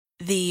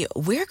The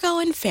we're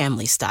going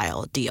family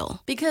style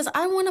deal. Because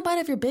I want a bite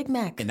of your Big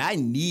Mac. And I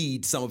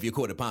need some of your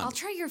Quarter Pounder. I'll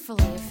try your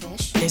filet of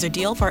fish. There's a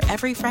deal for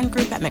every friend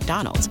group at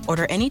McDonald's.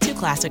 Order any two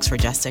classics for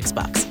just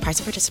 $6. Price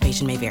of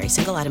participation may vary.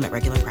 Single item at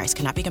regular price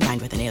cannot be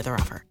combined with any other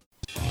offer.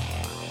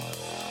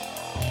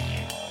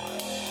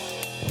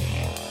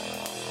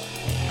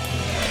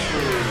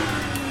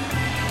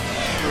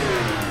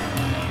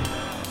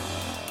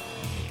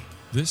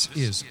 This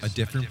is A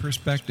Different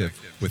Perspective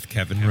with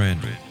Kevin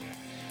Randall.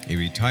 A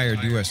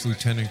retired U.S.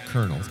 Lieutenant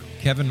Colonel,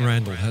 Kevin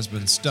Randall has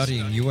been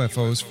studying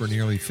UFOs for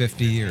nearly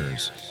 50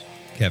 years.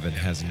 Kevin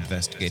has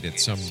investigated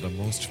some of the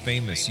most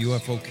famous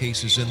UFO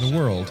cases in the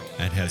world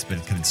and has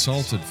been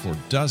consulted for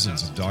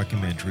dozens of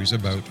documentaries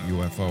about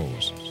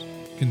UFOs.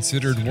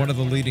 Considered one of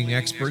the leading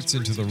experts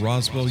into the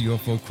Roswell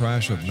UFO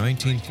Crash of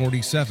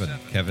 1947,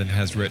 Kevin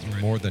has written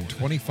more than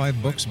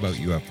 25 books about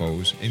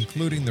UFOs,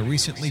 including the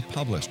recently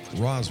published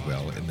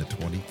Roswell in the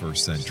 21st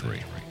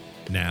Century.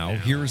 Now,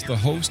 here's the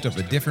host of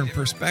A Different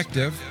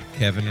Perspective,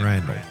 Kevin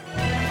Randall.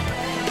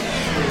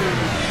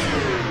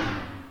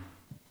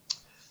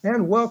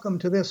 And welcome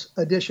to this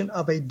edition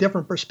of A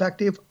Different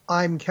Perspective.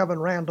 I'm Kevin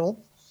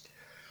Randall.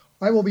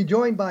 I will be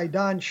joined by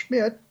Don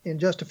Schmitt in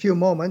just a few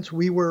moments.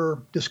 We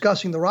were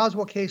discussing the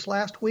Roswell case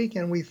last week,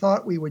 and we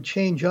thought we would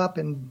change up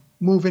and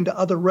move into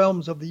other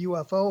realms of the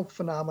UFO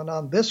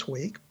phenomenon this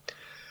week.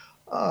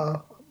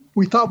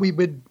 We thought we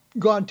would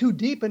gone too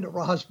deep into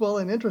Roswell,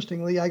 and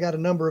interestingly, I got a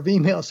number of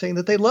emails saying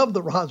that they love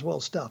the Roswell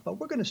stuff, but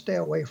we're going to stay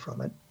away from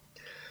it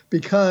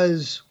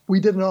because we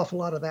did an awful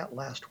lot of that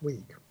last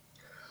week.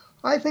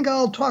 I think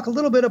I'll talk a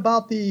little bit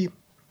about the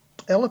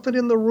elephant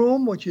in the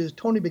room, which is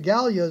Tony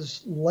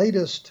Begalia's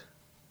latest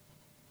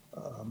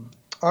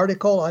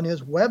article on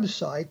his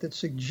website that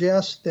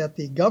suggests that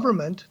the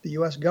government, the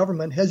U.S.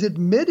 government, has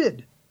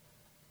admitted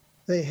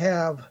they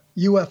have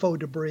UFO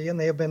debris, and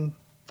they have been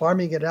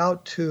farming it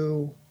out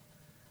to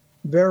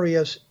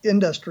various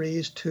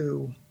industries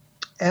to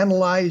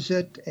analyze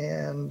it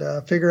and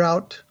figure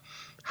out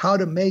how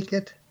to make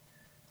it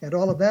and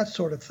all of that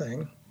sort of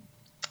thing.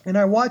 And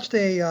I watched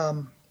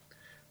a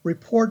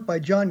report by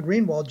John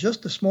Greenwald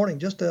just this morning,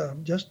 just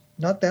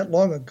not that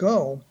long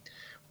ago,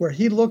 where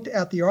he looked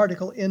at the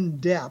article in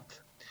depth.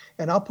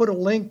 And I'll put a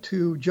link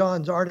to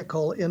John's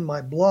article in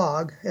my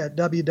blog at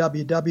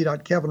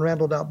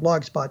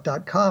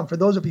www.kevinrandall.blogspot.com for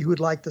those of you who would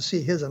like to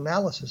see his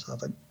analysis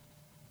of it.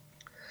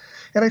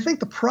 And I think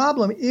the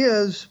problem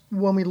is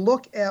when we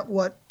look at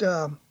what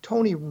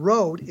Tony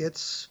wrote,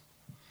 it's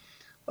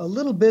a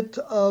little bit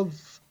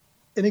of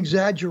an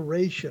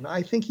exaggeration.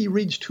 I think he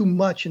reads too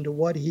much into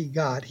what he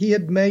got. He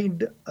had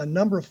made a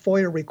number of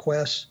FOIA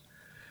requests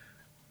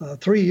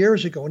 3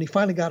 years ago, and he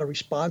finally got a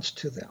response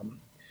to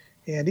them.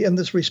 And in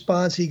this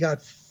response, he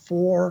got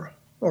 4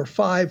 or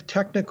 5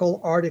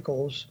 technical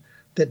articles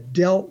that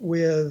dealt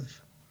with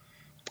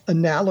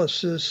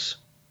analysis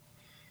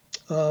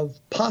of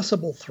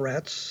possible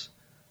threats,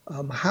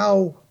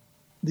 how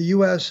the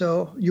U.S.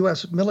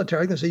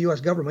 military, I'm going to say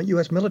U.S. government,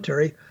 U.S.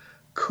 military,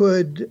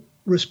 could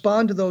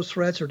respond to those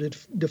threats or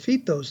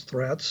defeat those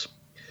threats.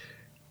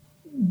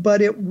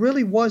 But it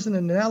really was an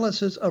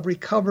analysis of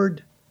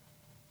recovered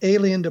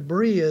alien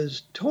debris,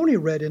 as Tony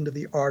read into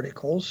the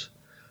articles,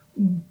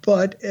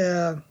 but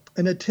an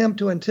attempt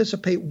to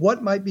anticipate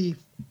what might be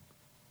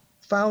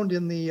found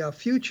in the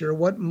future,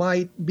 what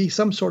might be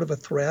some sort of a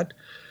threat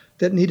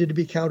that needed to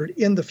be countered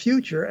in the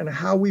future, and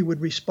how we would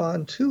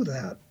respond to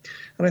that.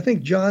 And I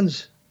think John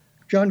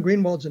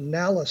Greenwald's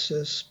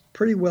analysis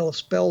pretty well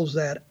spells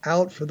that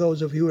out for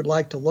those of you who would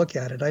like to look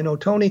at it. I know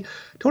Tony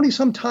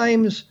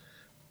sometimes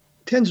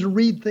tends to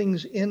read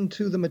things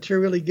into the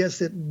material he gets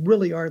that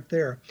really aren't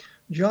there.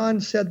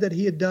 John said that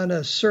he had done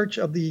a search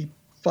of the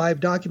 5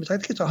 documents. I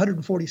think it's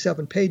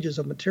 147 pages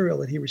of material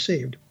that he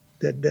received,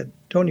 that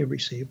Tony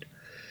received.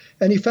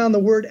 And he found the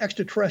word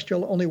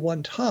extraterrestrial only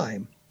one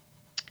time.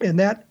 And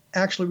that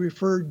actually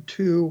referred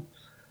to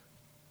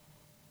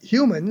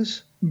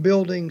humans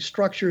building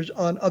structures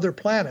on other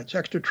planets,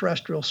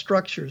 extraterrestrial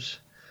structures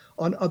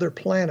on other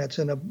planets,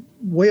 and a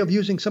way of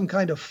using some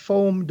kind of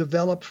foam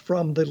developed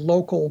from the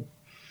local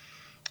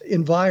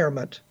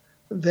environment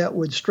that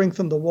would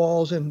strengthen the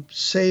walls and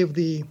save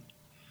the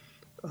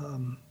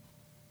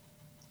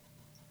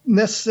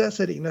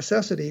necessity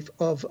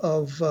of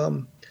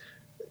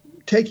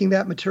taking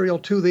that material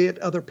to the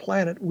other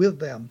planet with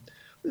them.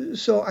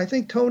 So I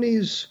think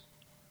Tony's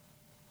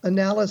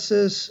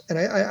analysis, and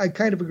I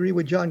kind of agree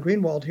with John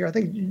Greenwald here, I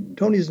think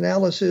Tony's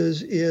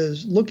analysis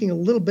is looking a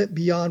little bit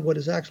beyond what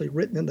is actually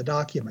written in the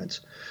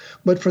documents.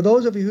 But for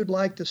those of you who'd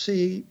like to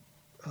see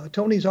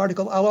Tony's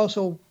article, I'll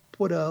also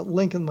put a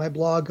link in my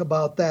blog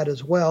about that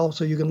as well,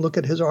 so you can look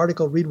at his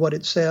article, read what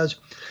it says.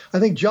 I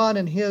think John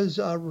in his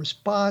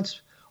response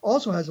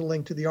also has a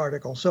link to the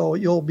article, so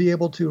you'll be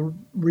able to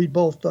read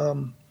both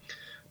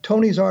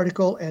Tony's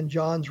article and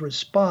John's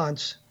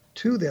response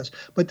to this.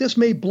 But this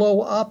may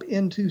blow up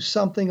into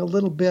something a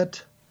little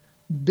bit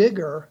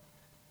bigger,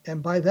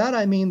 and by that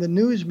I mean the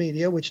news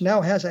media, which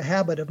now has a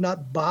habit of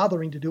not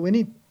bothering to do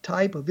any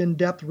type of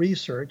in-depth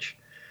research,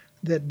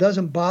 that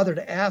doesn't bother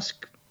to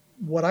ask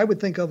what I would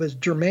think of as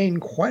germane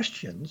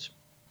questions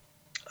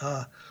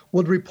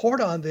would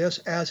report on this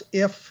as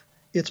if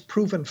it's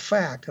proven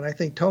fact. And I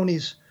think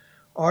Tony's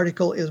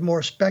article is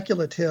more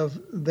speculative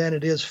than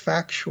it is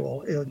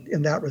factual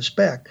in that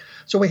respect.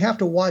 So we have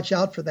to watch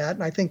out for that.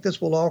 And I think this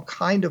will all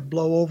kind of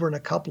blow over in a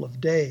couple of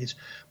days.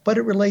 But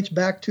it relates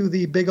back to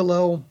the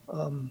Bigelow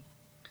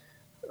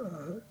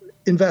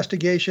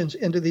investigations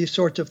into these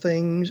sorts of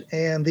things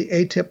and the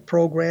ATIP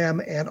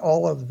program and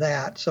all of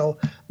that. So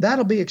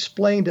that'll be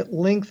explained at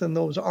length in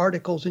those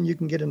articles, and you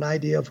can get an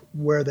idea of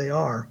where they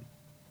are.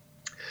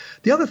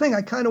 The other thing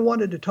I kind of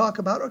wanted to talk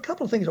about, or a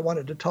couple of things I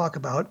wanted to talk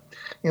about,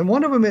 and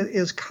one of them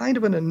is kind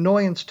of an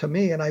annoyance to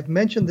me, and I've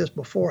mentioned this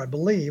before, I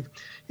believe,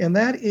 and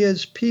that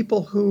is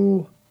people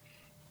who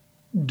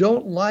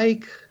don't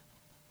like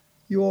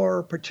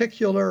your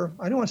particular,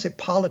 I don't want to say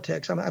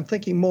politics, I'm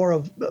thinking more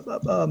of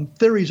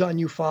theories on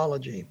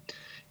ufology.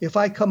 If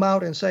I come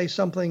out and say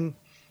something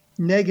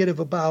negative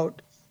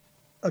about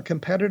a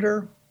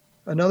competitor,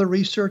 another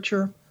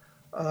researcher,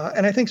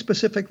 and I think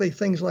specifically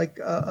things like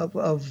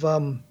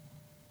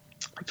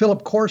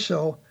Philip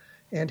Corso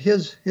and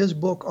his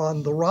book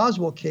on the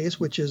Roswell case,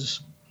 which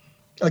is,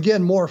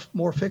 again,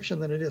 more fiction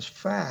than it is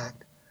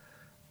fact,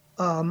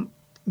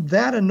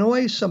 that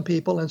annoys some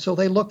people, and so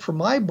they look for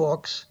my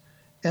books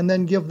and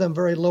then give them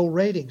very low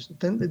ratings.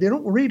 Then they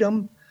don't read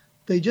them.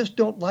 They just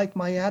don't like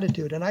my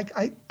attitude. And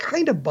I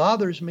kind of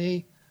bothers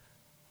me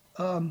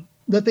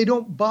that they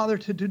don't bother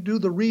to do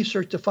the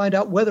research to find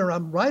out whether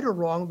I'm right or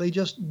wrong. They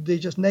just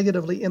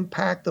negatively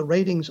impact the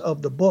ratings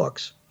of the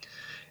books.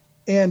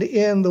 And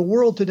in the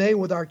world today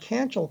with our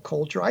cancel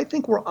culture, I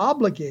think we're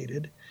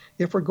obligated,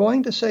 if we're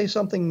going to say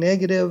something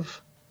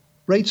negative,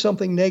 rate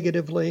something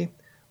negatively,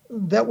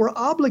 that we're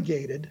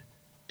obligated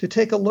to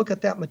take a look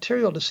at that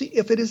material to see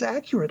if it is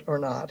accurate or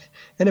not.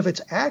 And if it's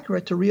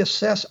accurate, to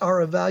reassess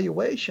our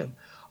evaluation.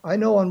 I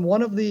know on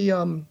one of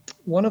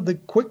the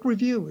quick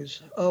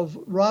reviews of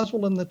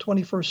Roswell in the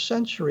 21st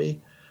century,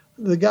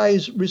 the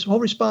guy's whole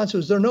response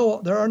was,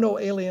 there are no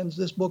aliens.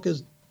 This book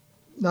is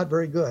not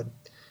very good.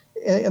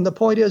 And the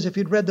point is, if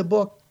you'd read the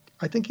book,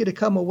 I think you'd have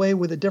come away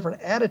with a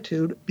different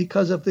attitude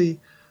because of the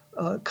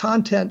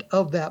content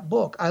of that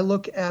book. I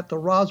look at the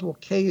Roswell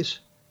case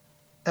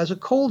as a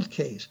cold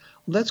case.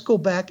 Let's go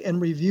back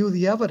and review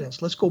the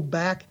evidence. Let's go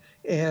back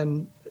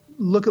and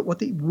look at what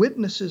the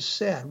witnesses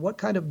said, what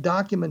kind of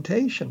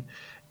documentation.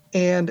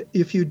 And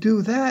if you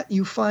do that,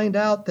 you find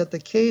out that the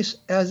case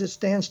as it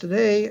stands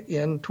today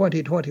in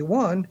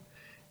 2021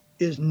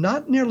 is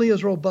not nearly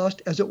as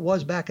robust as it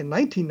was back in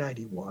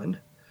 1991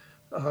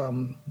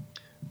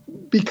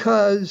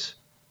 because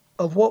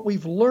of what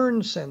we've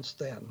learned since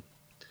then.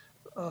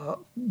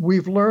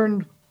 We've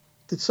learned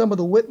that some of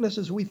the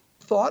witnesses we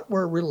thought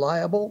were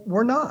reliable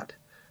were not.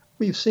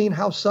 We've seen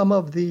how some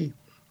of the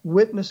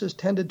witnesses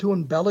tended to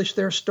embellish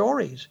their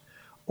stories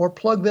or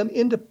plug them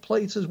into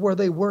places where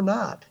they were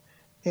not.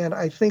 And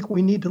I think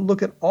we need to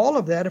look at all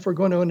of that if we're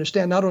going to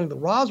understand not only the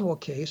Roswell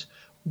case,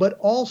 but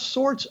all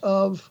sorts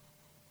of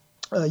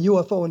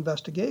UFO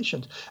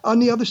investigations. On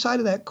the other side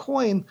of that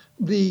coin,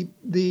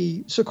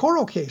 the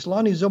Socorro case,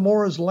 Lonnie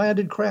Zamora's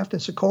landed craft in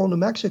Socorro, New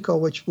Mexico,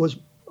 which was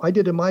I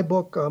did in my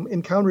book,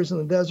 Encounters in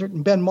the Desert,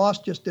 and Ben Moss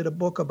just did a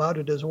book about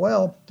it as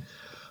well.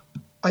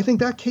 I think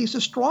that case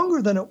is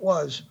stronger than it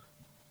was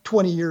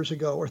 20 years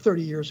ago or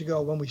 30 years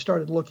ago when we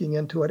started looking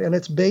into it. And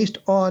it's based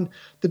on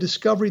the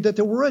discovery that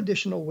there were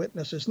additional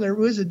witnesses and there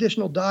was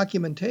additional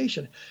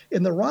documentation.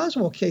 In the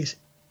Roswell case,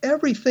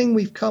 everything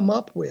we've come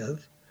up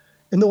with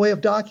in the way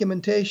of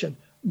documentation,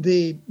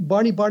 the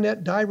Barney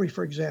Barnett diary,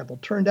 for example,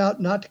 turned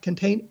out not to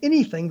contain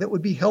anything that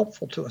would be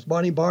helpful to us.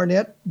 Barney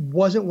Barnett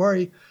wasn't where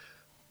he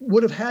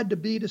would have had to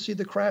be to see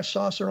the crash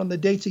saucer on the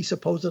dates he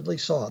supposedly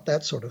saw it,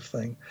 that sort of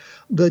thing.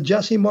 The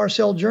Jesse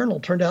Marcel journal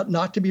turned out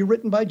not to be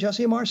written by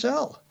Jesse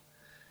Marcel.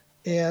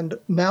 And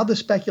now the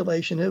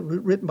speculation is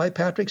written by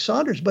Patrick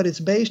Saunders, but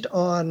it's based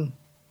on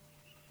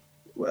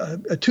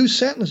two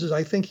sentences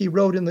I think he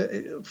wrote on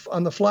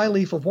the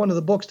flyleaf of one of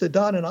the books that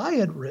Don and I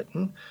had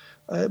written,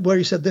 where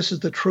he said, this is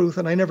the truth,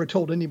 and I never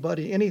told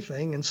anybody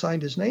anything, and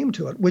signed his name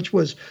to it, which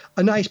was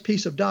a nice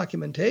piece of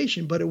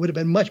documentation, but it would have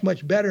been much,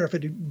 much better if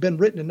it had been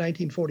written in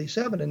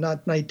 1947 and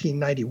not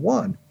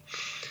 1991.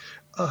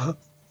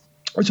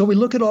 So we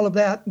look at all of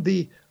that.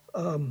 The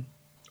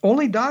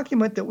only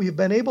document that we've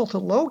been able to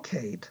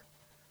locate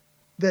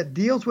that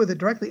deals with it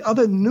directly,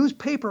 other than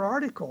newspaper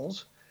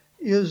articles,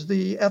 is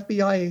the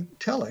FBI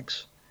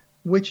telex,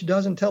 which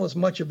doesn't tell us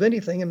much of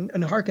anything and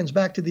harkens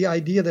back to the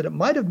idea that it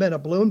might have been a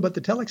balloon, but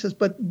the telex says,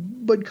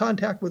 but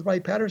contact with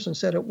Wright-Patterson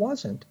said it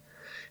wasn't.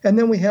 And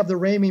then we have the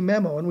Ramey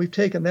memo, and we've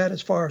taken that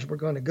as far as we're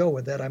going to go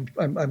with that.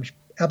 I'm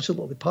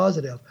absolutely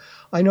positive.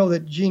 I know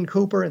that Gene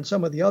Cooper and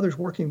some of the others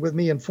working with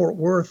me in Fort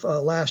Worth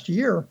last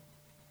year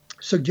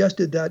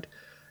suggested that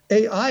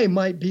AI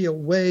might be a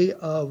way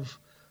of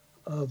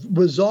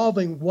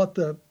resolving what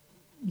the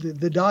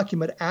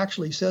document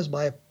actually says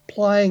by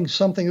applying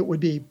something that would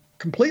be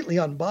completely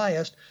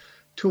unbiased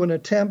to an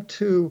attempt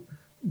to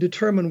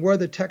determine where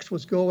the text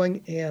was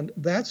going and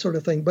that sort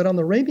of thing. But on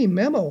the Ramey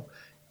memo,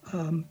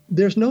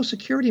 There's no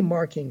security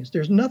markings.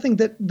 There's nothing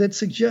that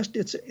suggests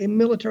it's a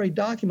military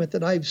document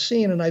that I've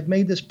seen, and I've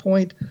made this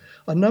point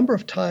a number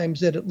of times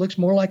that it looks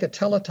more like a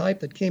teletype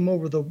that came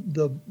over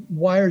the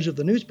wires of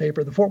the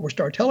newspaper, the Fort Worth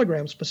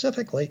Star-Telegram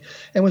specifically,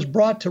 and was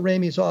brought to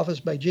Ramey's office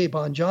by J.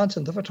 Bond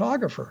Johnson, the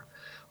photographer.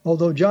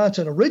 Although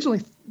Johnson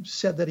originally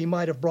said that he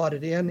might have brought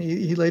it in,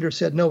 he later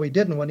said no, he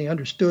didn't when he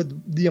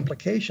understood the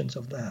implications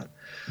of that.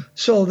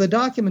 So the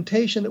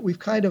documentation that we've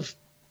kind of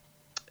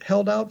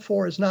held out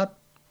for is not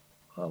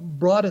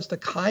brought us the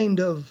kind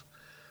of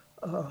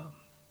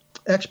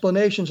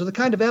explanations or the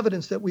kind of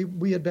evidence that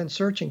we had been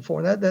searching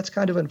for. And that's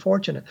kind of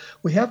unfortunate.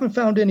 We haven't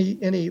found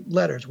any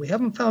letters. We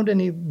haven't found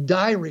any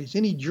diaries,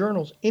 any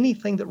journals,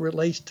 anything that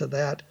relates to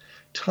that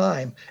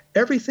time.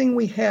 Everything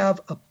we have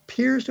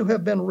appears to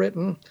have been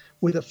written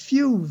with a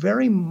few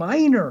very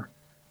minor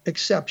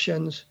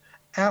exceptions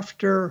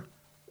after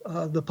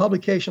the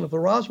publication of the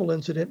Roswell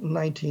incident in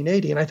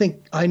 1980. And I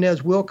think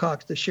Inez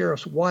Wilcox, the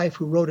sheriff's wife,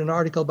 who wrote an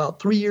article about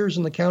 3 years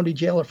in the county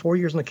jail or 4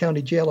 years in the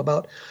county jail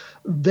about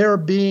their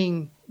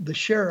being the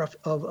sheriff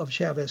of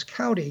Chavez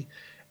County.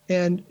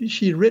 And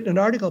she had written an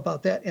article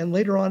about that and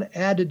later on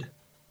added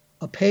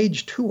a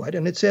page to it.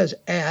 And it says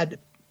add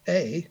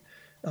A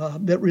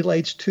that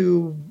relates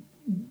to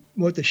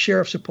what the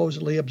sheriff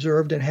supposedly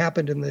observed and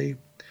happened in the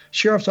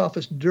sheriff's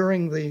office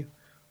during the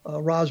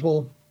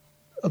Roswell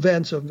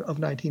events of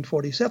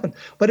 1947,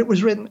 but it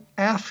was written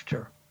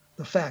after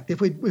the fact.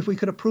 If we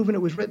could have proven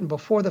it was written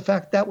before the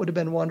fact, that would have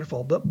been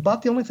wonderful.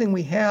 But the only thing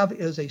we have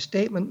is a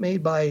statement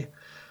made by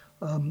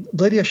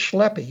Lydia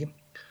Schleppe,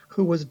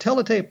 who was a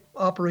teletape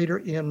operator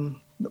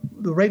in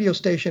the radio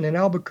station in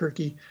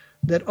Albuquerque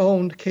that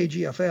owned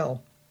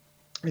KGFL,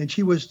 and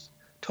she was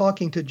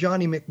talking to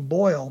Johnny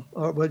McBoyle,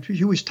 or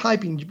she was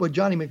typing what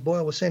Johnny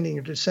McBoyle was sending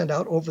her to send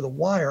out over the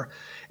wire,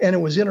 and it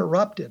was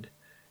interrupted.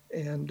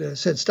 And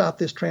said, stop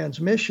this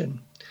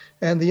transmission.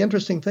 And the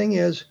interesting thing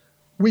is,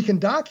 we can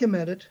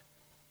document it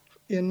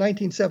in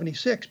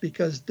 1976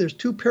 because there's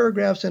 2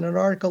 paragraphs in an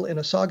article in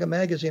a Saga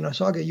magazine, a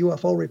Saga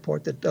UFO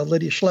report that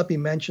Lydia Schleppe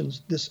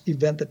mentions this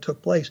event that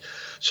took place.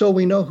 So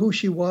we know who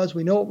she was,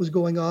 we know what was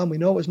going on, we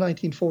know it was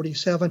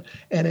 1947,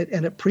 and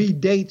it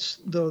predates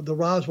the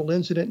Roswell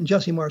incident, and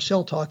Jesse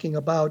Marcel talking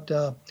about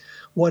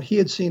what he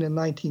had seen in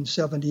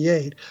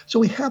 1978. So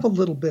we have a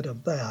little bit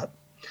of that.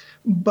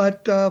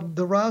 But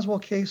the Roswell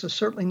case is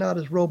certainly not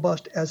as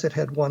robust as it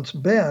had once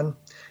been.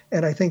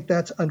 And I think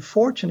that's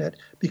unfortunate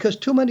because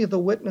too many of the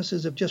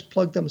witnesses have just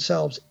plugged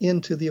themselves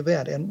into the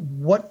event.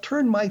 And what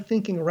turned my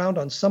thinking around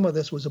on some of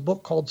this was a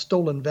book called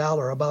Stolen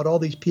Valor about all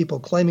these people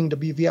claiming to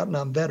be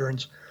Vietnam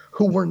veterans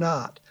who were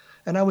not.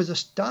 And I was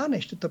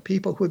astonished at the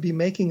people who would be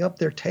making up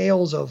their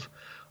tales of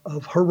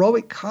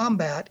heroic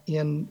combat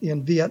in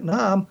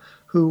Vietnam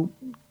who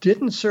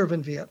didn't serve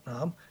in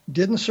Vietnam,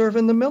 didn't serve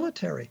in the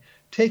military,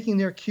 taking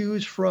their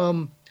cues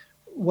from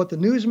what the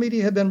news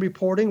media had been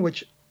reporting,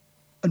 which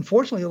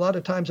unfortunately a lot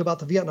of times about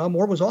the Vietnam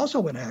War was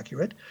also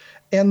inaccurate,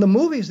 and the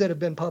movies that have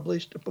been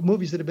published,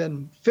 movies that have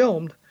been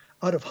filmed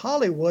out of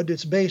Hollywood,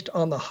 it's based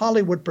on the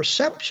Hollywood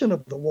perception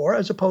of the war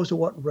as opposed to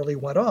what really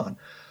went on.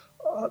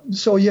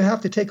 So you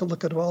have to take a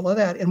look at all of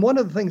that. And one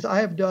of the things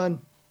I have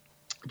done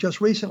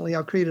just recently,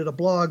 I've created a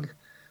blog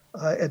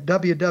at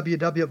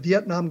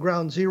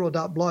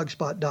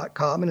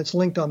www.vietnamgroundzero.blogspot.com, and it's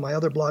linked on my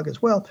other blog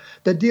as well,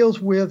 that deals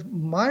with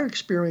my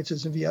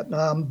experiences in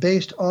Vietnam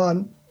based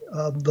on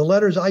the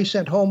letters I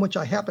sent home, which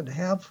I happen to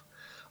have,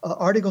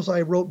 articles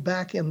I wrote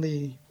back in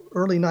the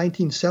early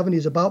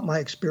 1970s about my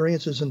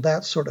experiences and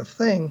that sort of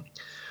thing,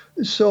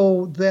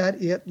 so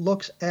that it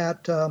looks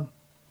at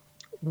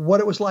what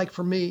it was like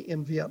for me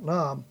in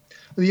Vietnam.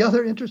 The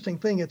other interesting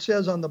thing, it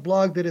says on the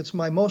blog that it's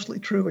my mostly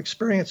true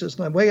experiences.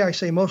 And the way I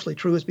say mostly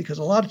true is because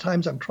a lot of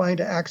times I'm trying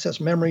to access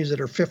memories that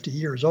are 50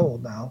 years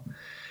old now.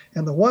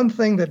 And the one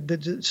thing that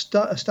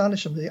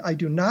astonishes me, I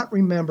do not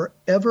remember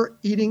ever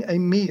eating a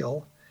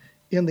meal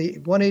in the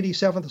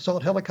 187th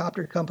Assault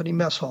Helicopter Company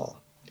mess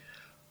hall.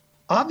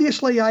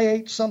 Obviously, I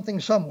ate something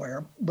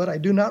somewhere, but I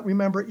do not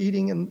remember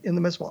eating in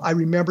the mess hall. I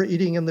remember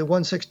eating in the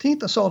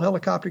 116th Assault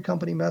Helicopter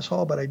Company mess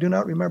hall, but I do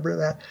not remember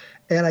that.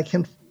 And I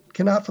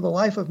cannot for the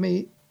life of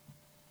me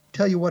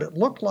tell you what it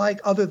looked like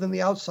other than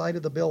the outside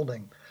of the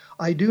building.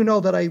 I do know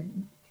that I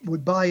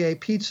would buy a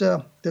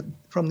pizza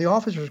from the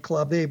Officers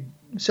Club. They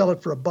sell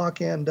it for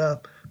 $1 and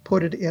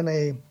put it in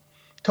a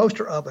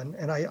toaster oven.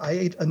 And I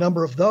ate a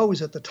number of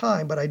those at the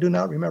time, but I do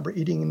not remember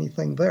eating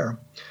anything there.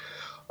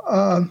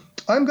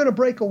 I'm going to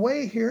break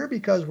away here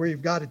because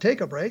we've got to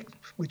take a break,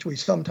 which we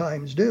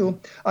sometimes do.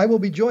 I will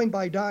be joined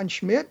by Don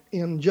Schmitt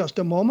in just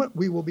a moment.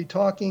 We will be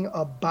talking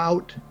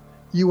about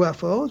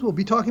UFOs. We'll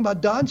be talking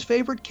about Don's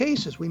favorite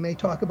cases. We may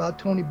talk about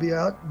Tony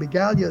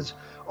Bigaglia's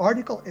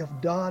article if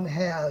Don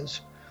has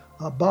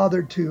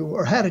bothered to,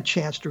 or had a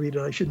chance to read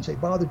it. I shouldn't say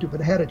bothered to,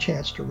 but had a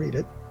chance to read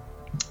it.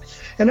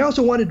 And I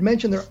also wanted to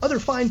mention there are other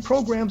fine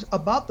programs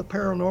about the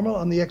paranormal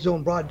on the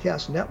X-Zone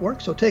Broadcast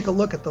Network. So take a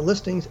look at the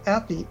listings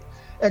at the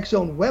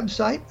X-Zone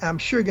website. I'm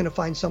sure you're going to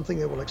find something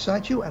that will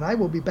excite you. And I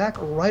will be back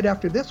right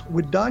after this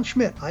with Don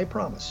Schmitt, I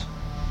promise.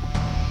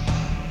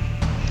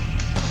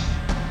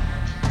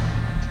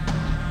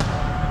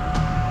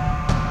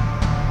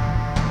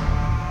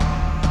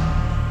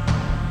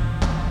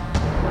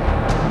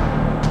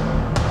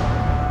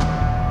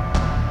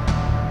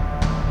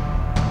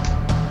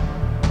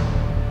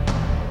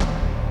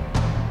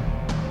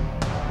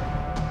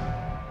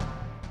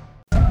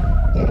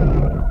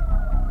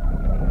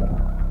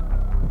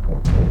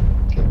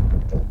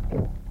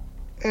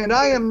 And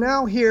I am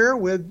now here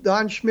with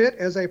Don Schmitt,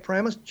 as I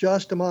promised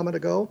just a moment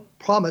ago.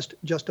 For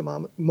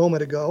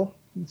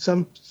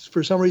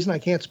some reason, I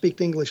can't speak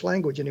the English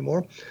language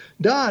anymore.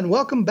 Don,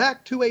 welcome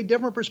back to A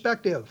Different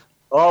Perspective.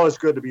 Oh, it's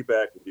good to be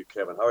back with you,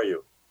 Kevin. How are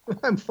you?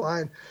 I'm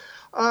fine.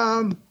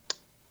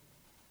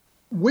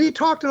 We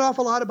talked an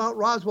awful lot about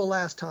Roswell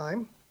last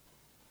time,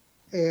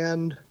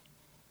 and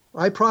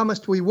I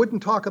promised we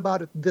wouldn't talk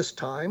about it this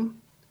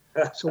time,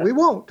 so we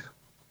won't.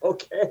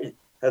 Okay,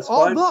 that's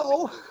fine.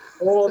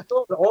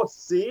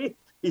 See,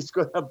 he's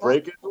going to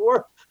break his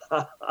word.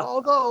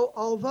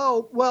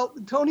 Well,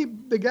 Tony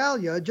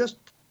Begaglia just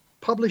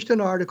published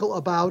an article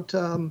about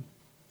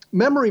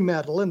memory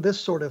metal and this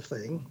sort of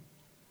thing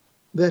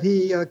that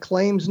he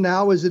claims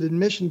now is an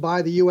admission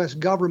by the U.S.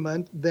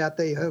 government that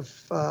they have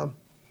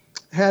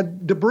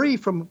had debris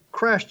from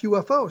crashed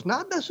UFOs,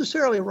 not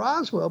necessarily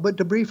Roswell, but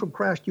debris from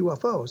crashed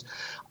UFOs.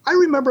 I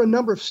remember a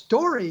number of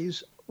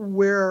stories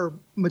where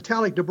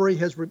metallic debris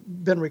has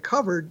been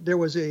recovered. There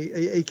was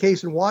a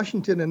case in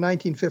Washington in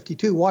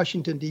 1952,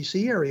 Washington,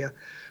 D.C. area,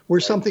 where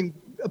something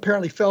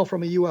apparently fell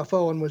from a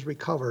UFO and was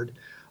recovered.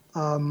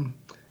 And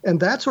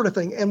that sort of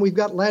thing. And we've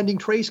got landing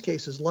trace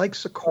cases like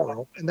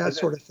Socorro and that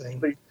sort of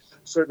thing.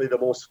 Certainly the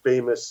most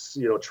famous,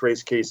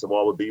 trace case of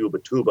all would be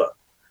Ubatuba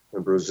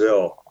in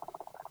Brazil.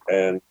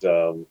 And,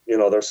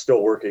 they're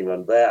still working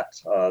on that.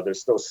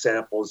 There's still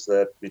samples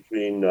that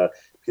between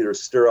Peter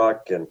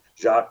Sturrock and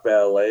Jacques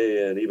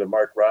Vallée and even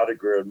Mark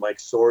Rodiger and Mike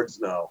Swords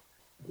now.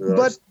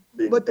 But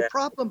the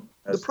problem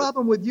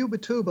with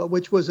Ubatuba,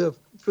 which was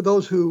for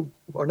those who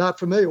are not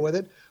familiar with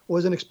it,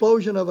 was an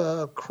explosion of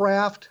a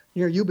craft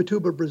near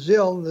Ubatuba,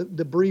 Brazil. And the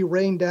debris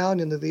rained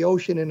down into the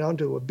ocean and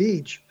onto a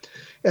beach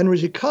and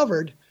was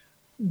recovered,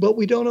 but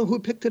we don't know who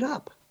picked it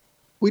up.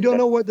 We don't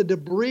know where the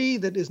debris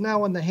that is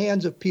now in the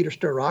hands of Peter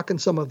Sturrock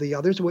and some of the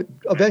others, what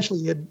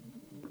eventually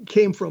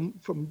came from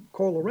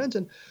Coral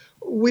Lorenzen.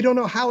 We don't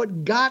know how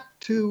it got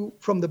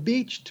from the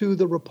beach to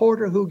the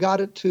reporter who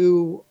got it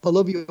to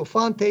Olivia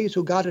Fontes,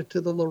 who got it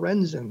to the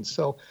Lorenzens.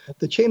 So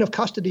the chain of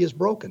custody is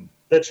broken.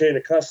 The chain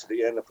of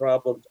custody, and the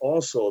problem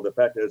also, the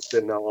fact that it's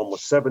been now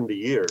almost 70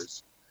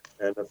 years,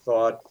 and the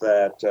thought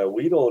that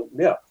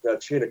that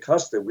chain of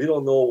custody, we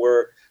don't know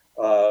where.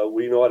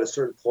 We know at a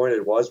certain point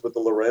it was with the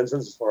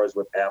Lorenzens as far as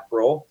with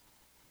APRO.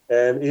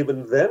 And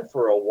even then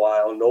for a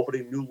while,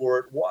 nobody knew where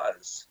it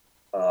was.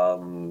 I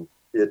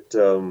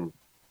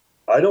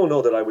don't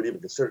know that I would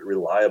even consider it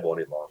reliable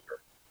any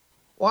longer.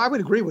 Well, I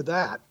would agree with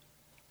that.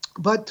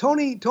 But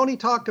Tony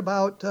talked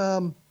about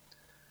the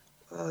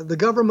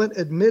government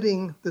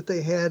admitting that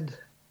they had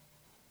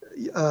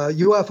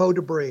UFO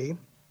debris.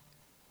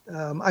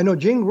 I know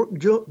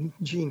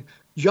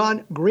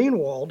John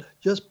Greenwald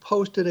just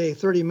posted a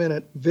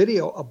 30-minute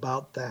video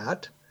about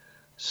that,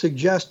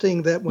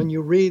 suggesting that when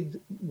you read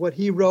what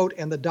he wrote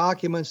and the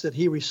documents that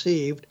he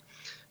received,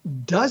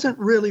 doesn't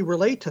really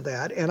relate to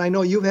that. And I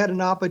know you've had an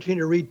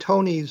opportunity to read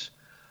Tony's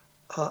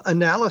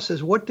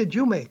analysis. What did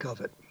you make of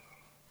it?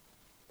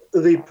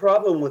 The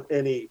problem with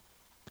and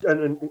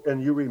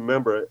you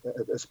remember,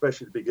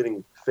 especially the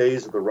beginning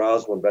phase of the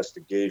Roswell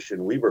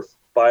investigation, we were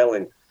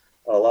filing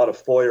a lot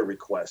of FOIA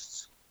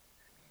requests.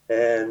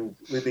 And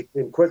we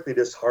became quickly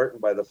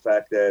disheartened by the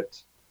fact that,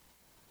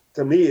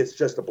 to me, it's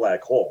just a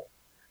black hole.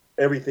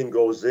 Everything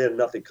goes in,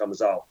 nothing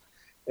comes out.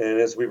 And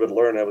as we would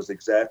learn, that was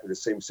exactly the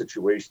same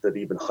situation that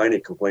even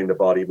Hynek complained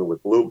about, even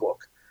with Blue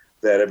Book,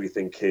 that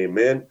everything came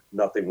in,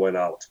 nothing went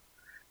out.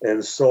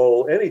 And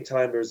so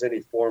anytime there's any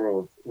form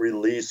of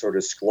release or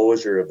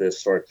disclosure of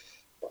this sort,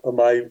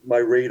 my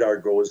radar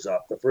goes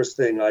up. The first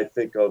thing I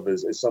think of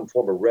is some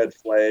form of red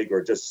flag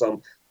or just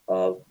some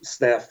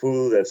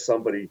snafu that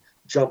somebody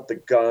jumped the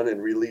gun and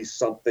released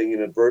something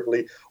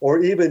inadvertently,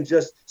 or even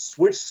just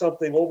switch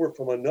something over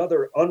from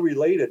another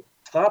unrelated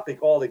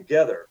topic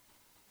altogether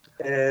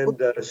and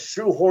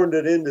shoehorned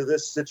it into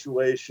this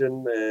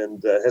situation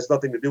and has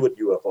nothing to do with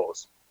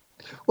UFOs.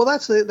 Well,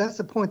 that's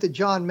the point that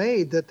John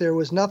made, that there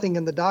was nothing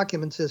in the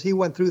documents as he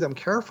went through them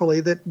carefully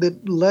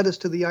that led us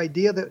to the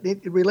idea that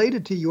it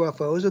related to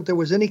UFOs, that there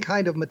was any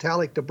kind of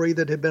metallic debris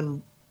that had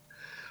been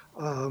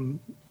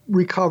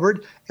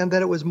recovered, and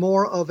that it was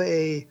more of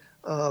a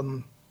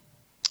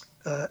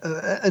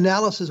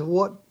analysis of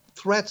what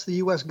threats the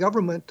U.S.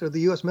 government or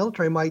the U.S.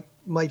 military might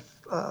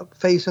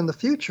face in the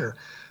future.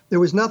 There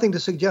was nothing to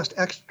suggest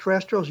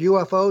extraterrestrials,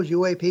 UFOs,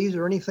 UAPs,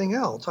 or anything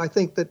else. I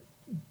think that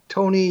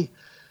Tony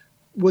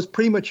was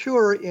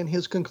premature in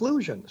his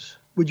conclusions.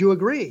 Would you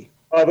agree?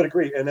 I would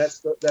agree, and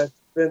that's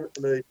been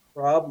the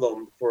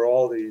problem for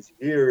all these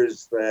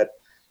years, that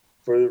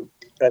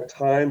at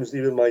times,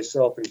 even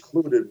myself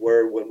included,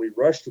 where when we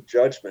rush to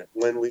judgment,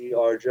 when we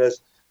are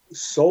just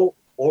so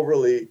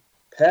overly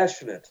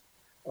passionate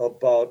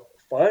about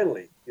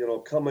finally,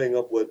 coming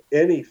up with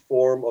any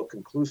form of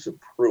conclusive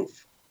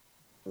proof,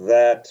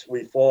 that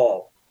we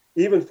fall,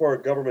 even for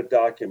a government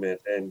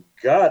document. And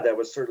God, that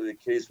was certainly the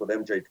case with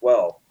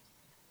MJ-12.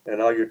 And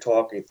now you're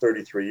talking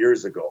 33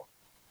 years ago.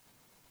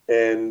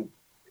 And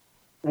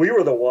we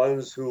were the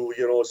ones who,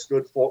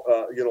 stood for,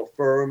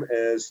 firm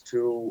as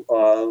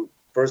to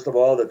First of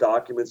all, the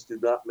documents do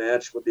not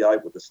match what the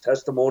eyewitness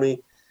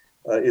testimony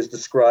is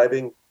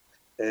describing,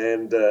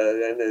 and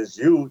as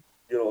you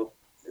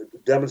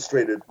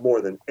demonstrated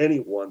more than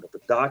anyone, that the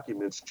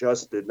documents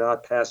just did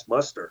not pass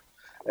muster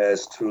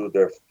as to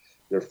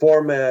their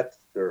format,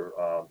 their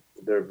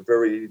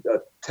very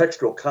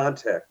textual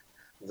content.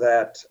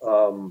 That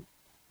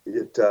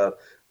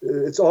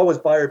it's always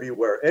buyer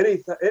beware.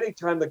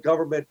 Anytime the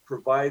government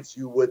provides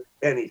you with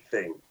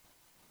anything,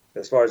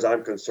 as far as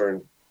I'm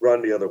concerned,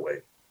 run the other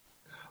way.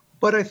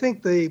 But I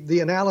think the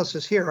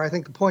analysis here, I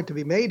think the point to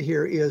be made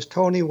here is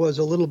Tony was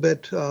a little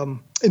bit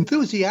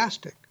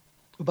enthusiastic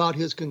about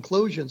his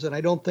conclusions, and I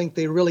don't think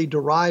they really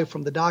derive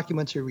from the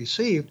documents he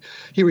received.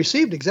 He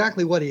received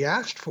exactly what he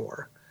asked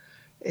for.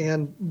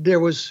 And there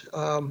was,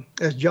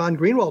 as John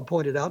Greenwald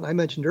pointed out, and I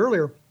mentioned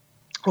earlier,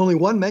 only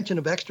one mention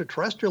of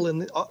extraterrestrial in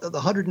the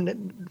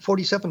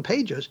 147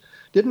 pages.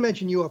 Didn't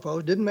mention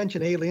UFOs, didn't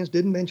mention aliens,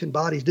 didn't mention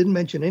bodies, didn't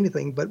mention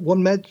anything, but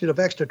one mention of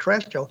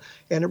extraterrestrial,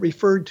 and it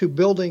referred to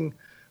building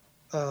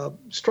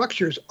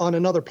structures on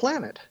another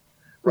planet,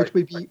 which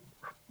would be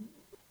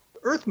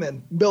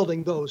Earthmen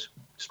building those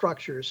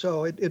structures.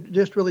 So it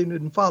just really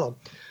didn't follow.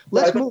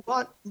 Let's move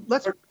on.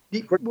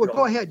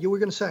 Go ahead. You were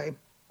going to say.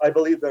 I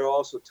believe they're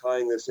also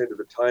tying this into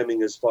the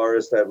timing as far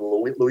as that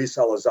Luis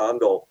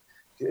Elizondo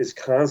is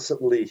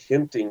constantly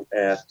hinting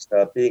at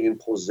being in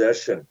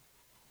possession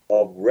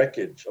of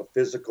wreckage, of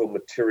physical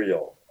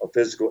material, of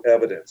physical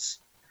evidence.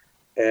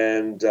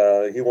 And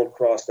he won't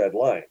cross that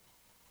line.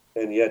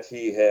 And yet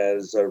he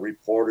has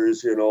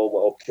reporters,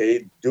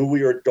 okay, do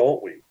we or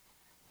don't we?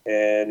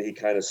 And he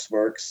kind of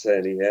smirks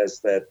and he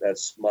has that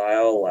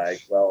smile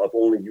like, well, if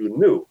only you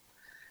knew.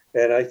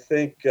 And I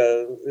think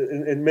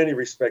in many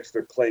respects,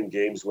 they're playing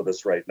games with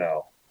us right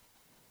now.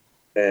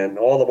 And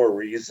all the more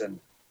reason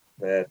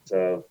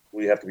that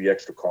we have to be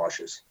extra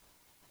cautious.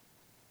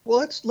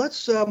 Well,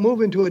 let's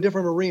move into a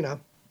different arena.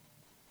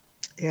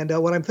 And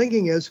what I'm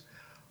thinking is,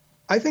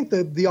 I think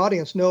the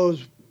audience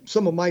knows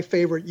some of my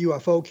favorite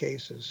UFO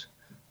cases.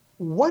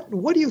 What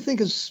do you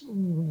think is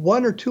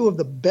one or two of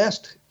the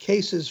best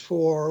cases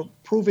for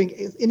proving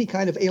any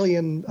kind of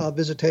alien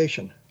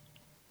visitation?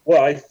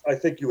 Well, I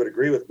think you would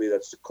agree with me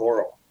that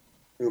Socorro,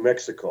 New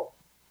Mexico,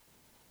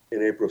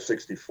 in April of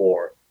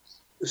 '64,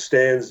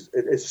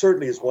 it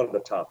certainly is one of the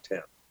top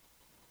 10.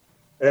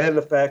 And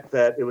the fact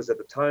that it was at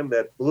the time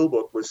that Blue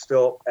Book was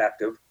still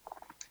active,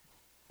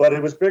 but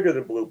it was bigger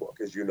than Blue Book,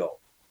 as you know.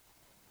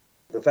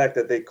 The fact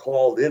that they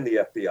called in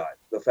the FBI,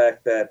 the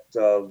fact that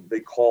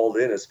they called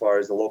in as far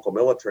as the local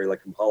military,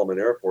 like from Holloman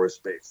Air Force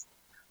Base,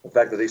 the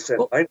fact that they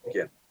sent Hynek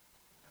in.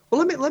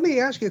 Well, let me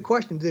ask you a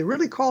question. Did they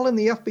really call in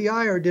the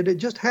FBI, or did it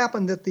just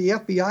happen that the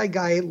FBI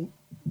guy,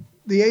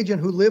 the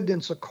agent who lived in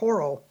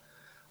Socorro,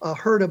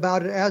 heard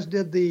about it, as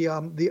did the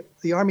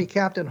Army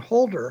Captain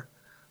Holder,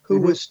 who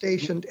was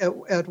stationed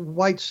at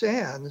White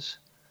Sands,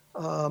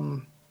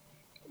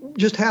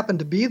 just happened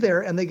to be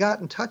there, and they got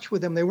in touch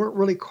with him. They weren't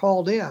really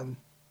called in.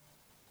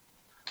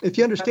 If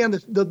you understand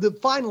the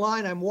fine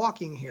line I'm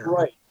walking here.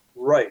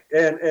 Right.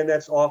 And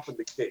that's often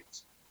the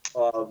case.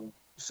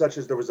 Such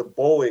as there was a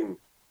Boeing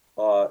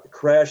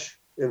crash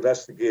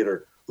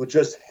investigator who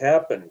just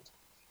happened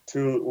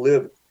to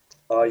live.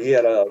 He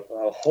had a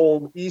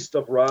home east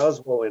of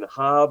Roswell in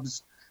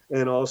Hobbs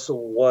and also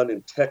one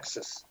in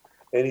Texas.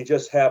 And he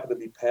just happened to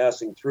be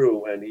passing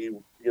through, and he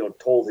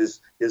told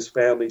his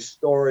family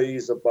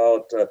stories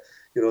about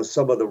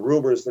some of the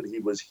rumors that he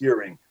was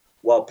hearing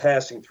while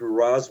passing through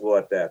Roswell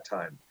at that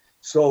time.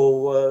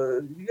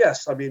 So,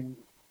 yes, I mean,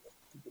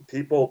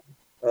 people,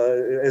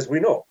 as we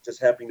know,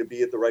 just happening to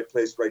be at the right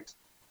place,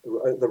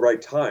 the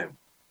right time.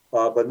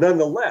 But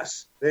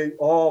nonetheless, they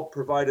all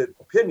provided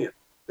opinion.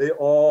 They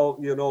all,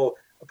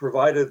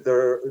 provided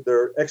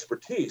their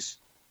expertise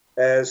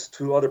as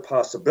to other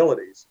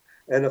possibilities.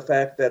 And the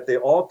fact that they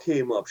all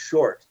came up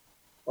short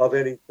of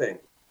anything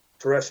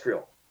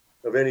terrestrial,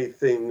 of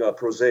anything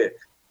prosaic.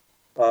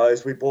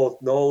 As we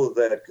both know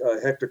that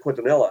Hector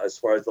Quintanilla, as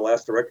far as the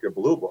last director of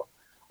Blue Book,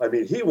 I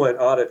mean, he went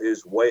out of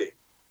his way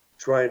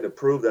trying to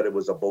prove that it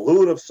was a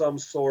balloon of some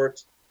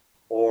sort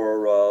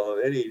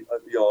or any,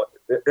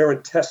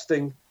 errant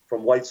testing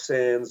from White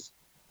Sands,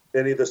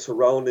 any of the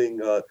surrounding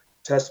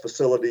test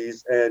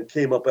facilities, and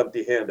came up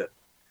empty-handed.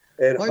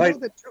 And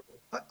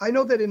I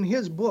know that in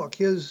his book,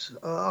 his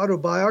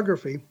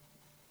autobiography,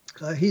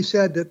 he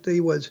said that he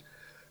was,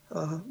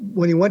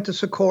 when he went to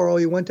Socorro,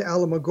 he went to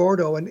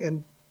Alamogordo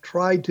and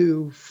tried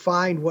to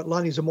find what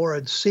Lonnie Zamora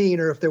had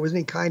seen, or if there was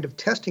any kind of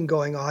testing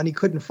going on. He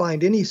couldn't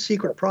find any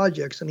secret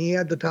projects, and he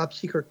had the top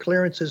secret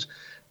clearances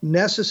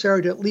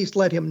necessary to at least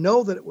let him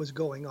know that it was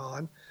going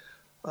on.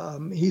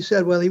 He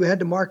said, well, he had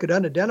to mark it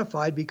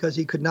unidentified because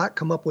he could not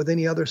come up with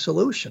any other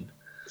solution.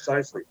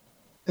 Precisely.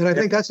 And I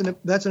think that's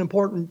an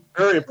important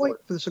point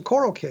for the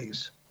Socorro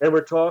case. And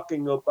we're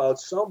talking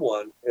about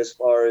someone as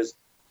far as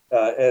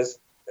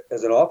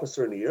an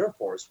officer in the Air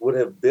Force would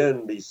have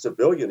been the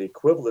civilian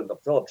equivalent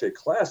of Philip J.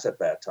 Klass at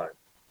that time.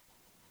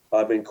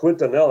 I mean,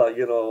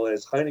 Quintanilla,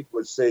 as Hynek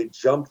would say,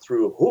 jumped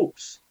through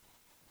hoops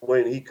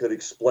when he could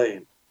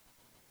explain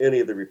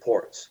any of the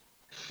reports.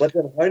 But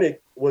then Hynek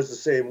was the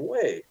same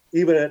way,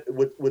 even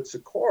with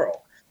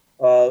Socorro.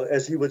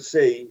 As he would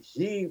say,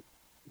 he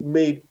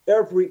made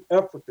every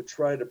effort to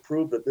try to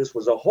prove that this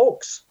was a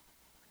hoax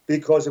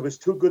because it was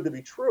too good to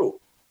be true.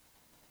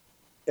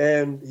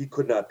 And he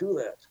could not do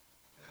that.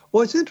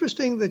 Well, it's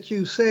interesting that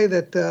you say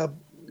that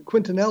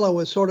Quintanilla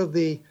was sort of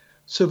the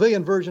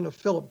civilian version of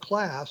Philip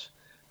Klass,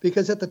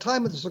 because at the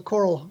time of the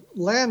Socorro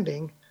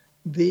landing,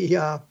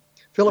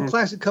 Philip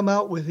Klass had come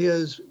out with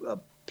his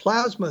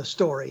plasma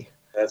story.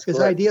 That's his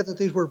correct. idea that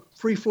these were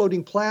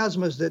free-floating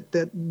plasmas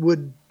that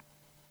would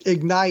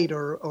ignite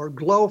or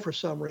glow for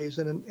some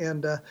reason.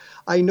 And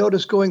I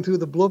noticed going through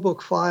the Blue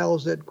Book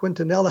files that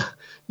Quintanilla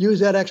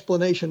used that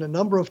explanation a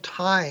number of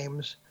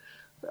times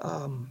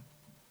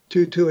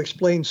to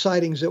explain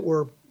sightings that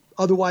were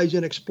otherwise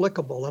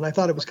inexplicable. And I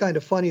thought it was kind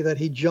of funny that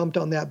he jumped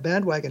on that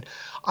bandwagon.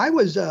 I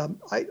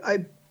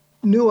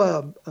knew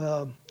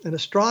an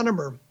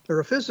astronomer or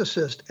a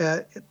physicist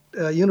at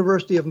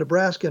University of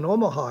Nebraska in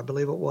Omaha, I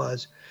believe it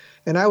was.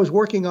 And I was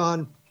working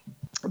on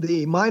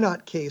the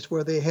Minot case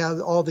where they had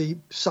all the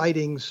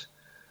sightings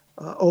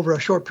over a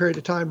short period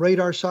of time,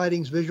 radar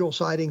sightings, visual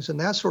sightings, and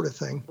that sort of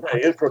thing.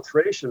 Right,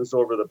 infiltrations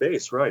over the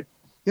base, right.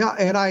 Yeah,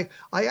 and I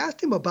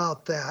asked him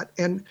about that.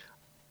 And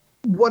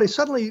what I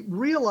suddenly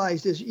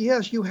realized is,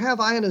 yes, you have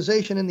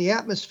ionization in the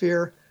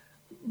atmosphere,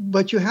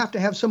 but you have to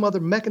have some other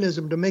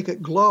mechanism to make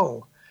it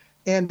glow.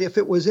 And if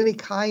it was any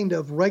kind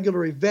of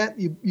regular event,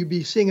 you'd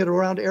be seeing it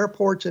around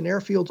airports and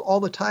airfields all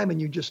the time,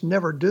 and you just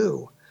never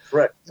do.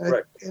 Correct.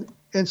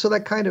 And so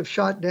that kind of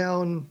shot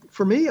down,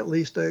 for me at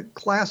least, the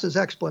Klass's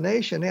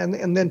explanation,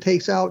 and then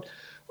takes out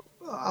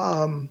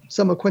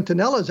some of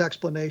Quintanilla's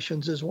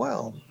explanations as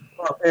well.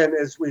 And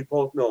as we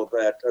both know,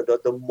 that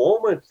the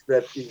moment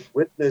that the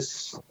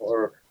witness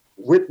or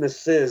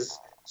witnesses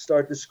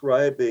start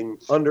describing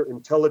under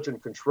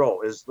intelligent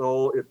control, as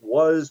though it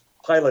was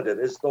piloted,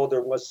 as though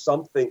there was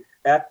something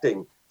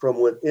acting from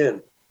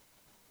within,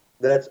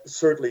 that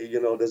certainly,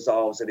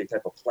 dissolves any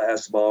type of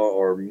plasma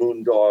or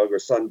moondog or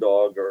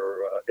sundog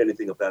or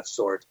anything of that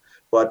sort.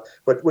 But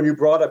when you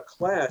brought up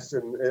Klass,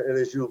 and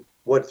as you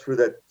went through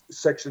that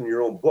section in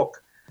your own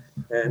book,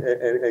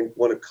 and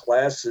one of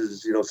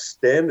Klass's,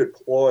 standard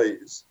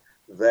ploys,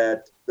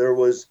 that there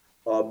was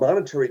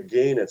monetary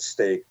gain at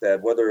stake,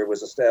 that whether it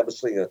was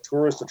establishing a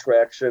tourist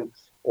attraction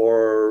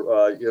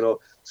or,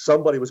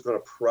 somebody was going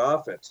to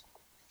profit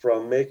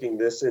from making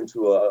this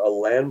into a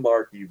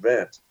landmark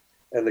event.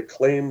 And the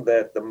claim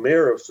that the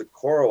mayor of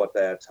Socorro at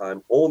that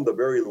time owned the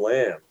very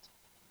land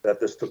that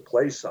this took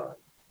place on,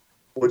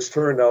 which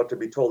turned out to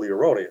be totally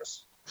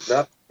erroneous,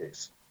 not the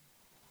case.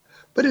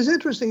 But it's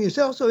interesting. It's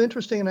also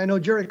interesting, and I know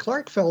Jerry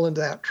Clark fell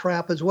into that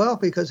trap as well,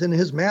 because in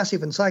his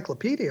massive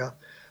encyclopedia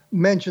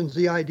mentions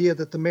the idea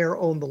that the mayor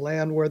owned the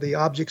land where the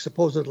object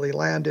supposedly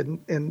landed,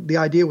 and the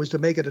idea was to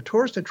make it a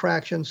tourist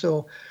attraction,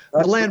 so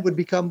the land would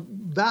become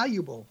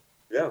valuable.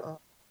 Yeah.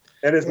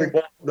 And as we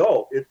both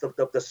know,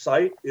 the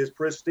site is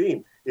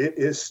pristine. It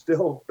is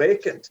still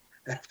vacant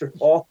after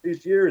all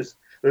these years.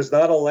 There's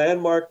not a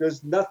landmark.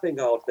 There's nothing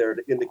out there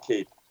to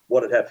indicate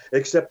what it had,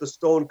 except the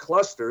stone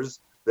clusters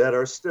that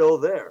are still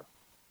there.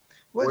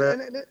 Well,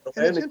 and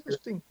it's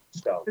interesting.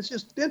 It's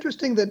just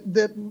interesting that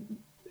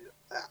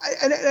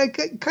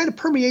it kind of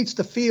permeates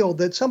the field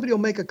that somebody will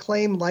make a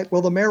claim like,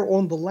 well, the mayor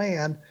owned the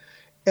land,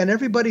 and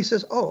everybody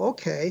says, oh,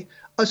 okay,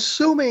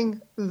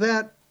 assuming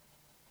that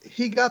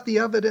he got the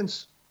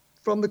evidence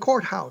from the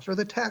courthouse or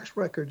the tax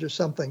records or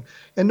something,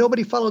 and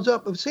nobody follows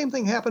up. The same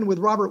thing happened with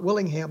Robert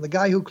Willingham, the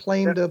guy who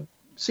claimed to have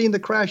seen the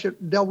crash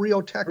at Del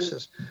Rio,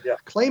 Texas,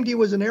 claimed he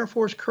was an Air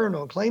Force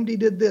colonel, claimed he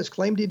did this,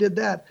 claimed he did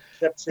that.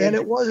 And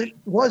it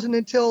wasn't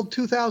until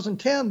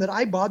 2010 that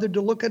I bothered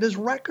to look at his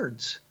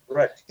records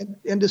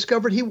and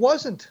discovered he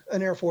wasn't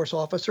an Air Force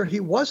officer, he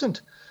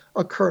wasn't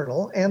a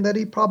colonel, and that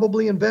he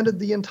probably invented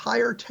the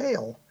entire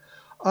tale.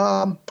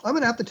 I'm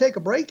going to have to take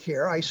a break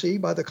here, I see,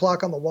 by the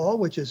clock on the wall,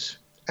 which is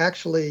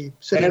actually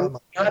sitting on my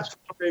desk.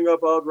 Talking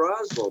about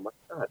Roswell, my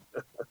God.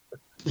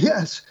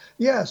 Yes.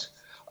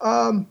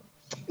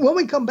 When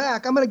we come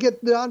back, I'm going to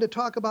get on to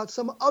talk about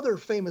some other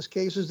famous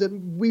cases that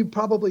we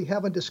probably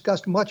haven't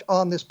discussed much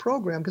on this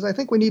program, because I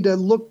think we need to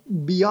look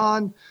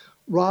beyond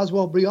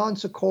Roswell, beyond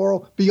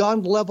Socorro,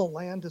 beyond Level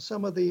Land to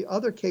some of the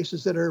other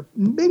cases that are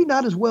maybe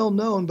not as well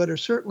known, but are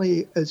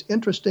certainly as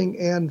interesting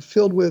and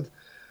filled with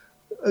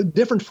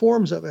different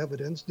forms of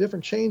evidence,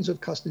 different chains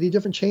of custody,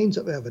 different chains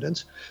of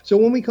evidence. So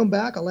when we come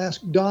back, I'll ask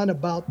Don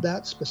about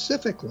that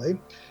specifically.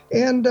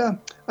 And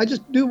I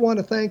just do want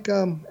to thank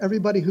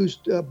everybody who's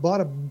bought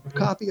a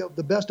copy of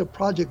the Best of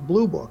Project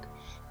Blue Book.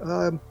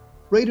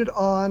 Rated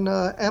on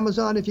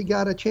Amazon if you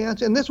got a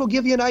chance. And this will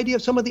give you an idea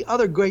of some of the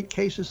other great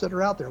cases that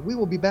are out there. We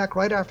will be back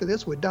right after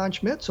this with Don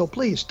Schmitt, so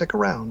please stick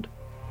around.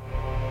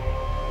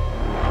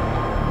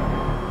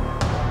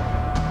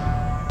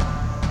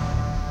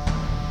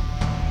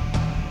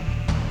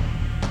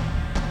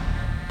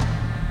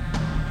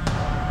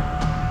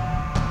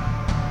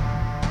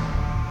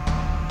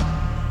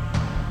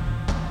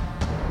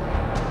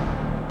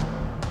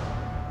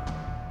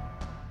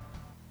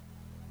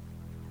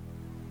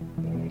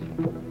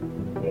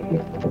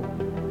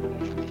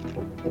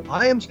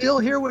 I am still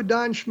here with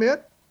Don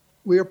Schmitt.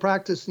 We are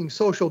practicing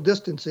social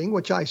distancing,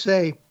 which I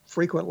say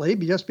frequently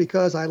just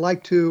because I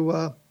like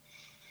to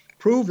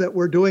prove that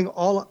we're doing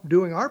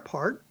our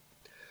part.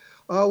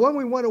 When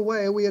we went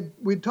away,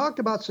 we talked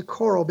about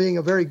Socorro being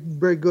a very,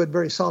 very good,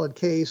 very solid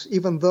case,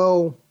 even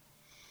though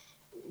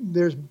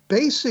there's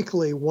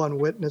basically one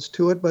witness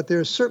to it, but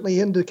there's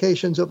certainly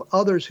indications of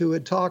others who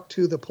had talked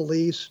to the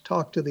police,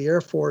 talked to the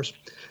Air Force,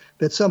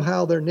 that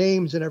somehow their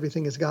names and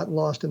everything has gotten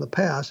lost in the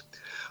past.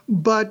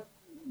 But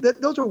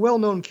those are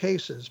well-known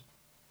cases.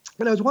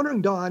 And I was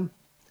wondering, Don,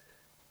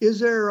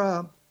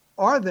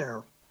 are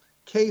there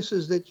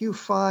cases that you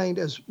find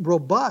as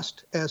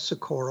robust as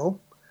Socorro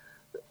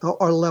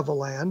or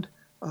Levelland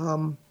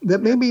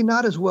that maybe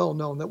not as well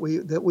known that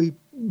we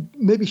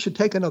maybe should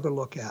take another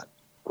look at?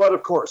 But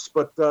of course,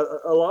 but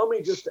allow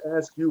me just to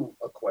ask you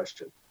a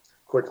question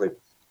quickly.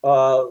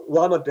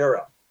 La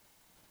Madera,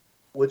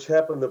 which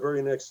happened the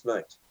very next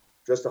night,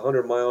 just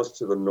 100 miles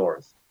to the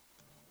north.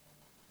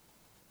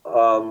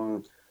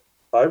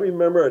 I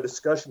remember a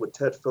discussion with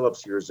Ted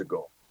Phillips years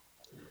ago.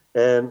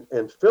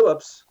 And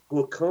Phillips, who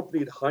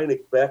accompanied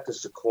Hynek back to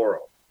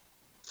Socorro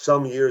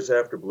some years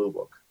after Blue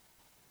Book.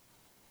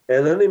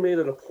 And then they made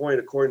it a point,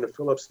 according to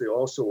Phillips, they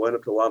also went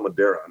up to La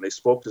Madera, and they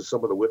spoke to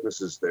some of the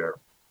witnesses there.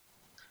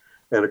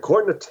 And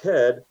according to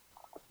Ted,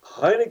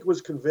 Hynek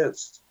was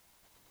convinced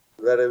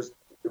that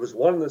it was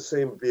one and the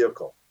same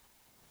vehicle.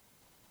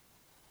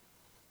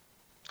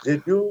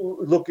 Did you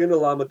look into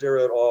La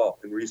Madera at all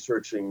in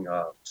researching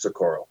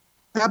Socorro?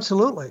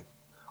 Absolutely.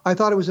 I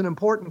thought it was an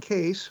important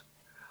case.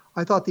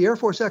 I thought the Air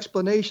Force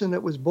explanation that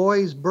it was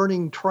boys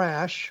burning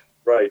trash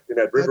right in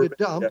that river at a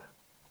dump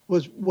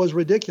was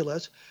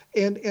ridiculous.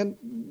 And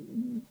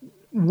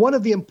one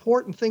of the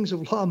important things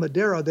of La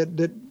Madera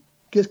that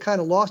gets kind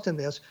of lost in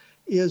this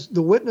is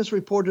the witness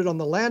reported on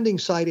the landing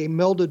site a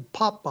melted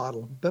pop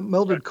bottle,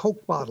 melted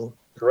Coke bottle.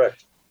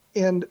 Correct.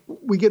 And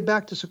we get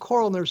back to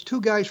Socorro, and there's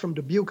two guys from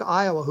Dubuque,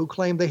 Iowa, who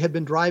claimed they had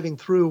been driving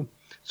through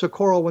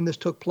Socorro when this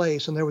took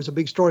place, and there was a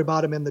big story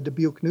about him in the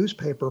Dubuque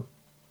newspaper.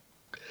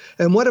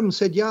 And one of them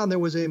said, yeah, and there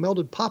was a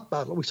melted pop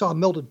bottle. We saw a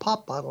melted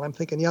pop bottle. I'm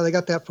thinking, yeah, they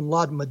got that from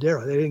La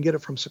Madera. They didn't get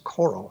it from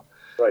Socorro.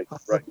 Right.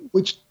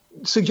 Which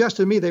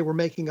suggested to me they were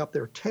making up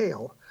their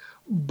tale.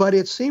 But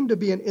it seemed to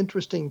be an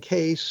interesting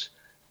case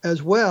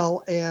as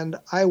well, and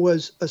I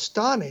was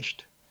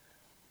astonished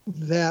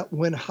that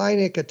when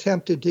Hynek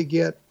attempted to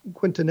get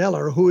Quintanilla,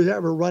 or who was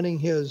ever running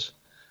his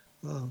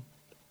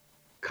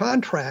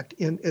contract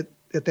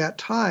at that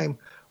time,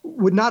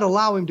 would not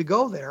allow him to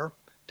go there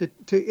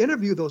to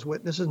interview those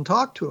witnesses and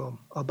talk to them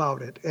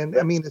about it. And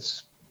I mean,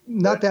 it's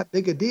not that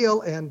big a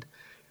deal. And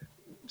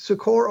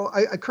Socorro,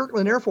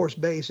 Kirtland Air Force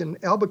Base in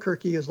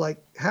Albuquerque is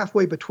like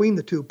halfway between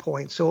the 2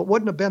 points. So it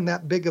wouldn't have been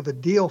that big of a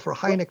deal for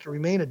Hynek to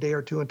remain a day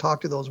or two and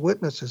talk to those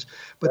witnesses.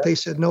 But they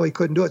said, no, he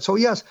couldn't do it. So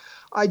yes,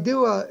 I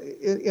do.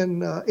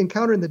 In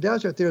Encounter in the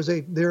Desert,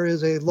 there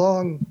is a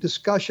long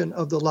discussion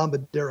of the La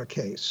Madera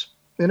case.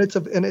 And it's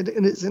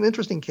an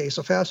interesting case,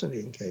 a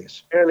fascinating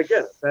case. And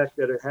again, the fact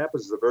that it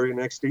happens the very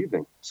next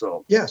evening.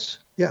 So yes,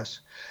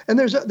 and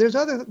there's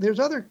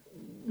other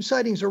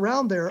sightings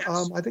around there.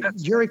 Yes, I think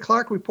Jerry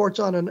Clark reports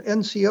on an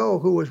NCO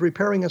who was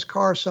repairing his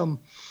car some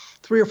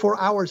 3 or 4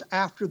 hours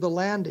after the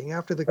landing,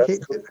 after the case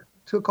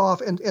took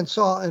off, and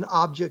saw an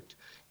object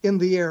in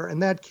the air,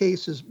 and that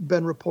case has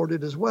been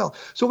reported as well.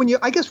 So when you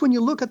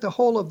look at the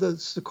whole of the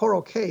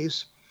Socorro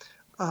case,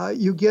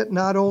 you get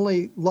not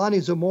only Lonnie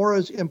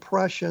Zamora's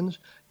impressions,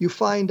 you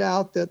find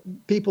out that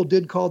people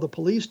did call the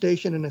police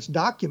station, and it's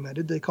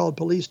documented. They called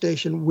police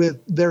station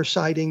with their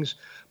sightings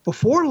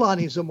before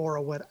Lonnie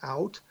Zamora went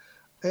out.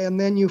 And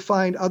then you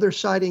find other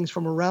sightings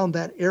from around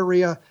that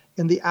area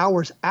in the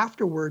hours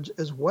afterwards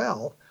as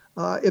well.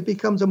 It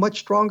becomes a much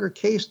stronger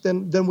case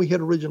than we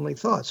had originally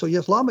thought. So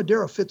yes, La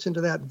Madera fits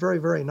into that very,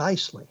 very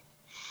nicely.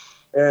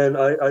 And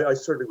I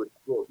certainly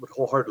would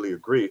wholeheartedly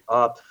agree.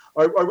 Are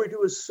we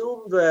to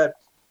assume that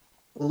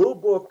Blue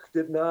Book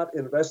did not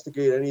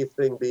investigate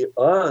anything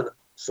beyond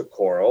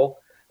Socorro,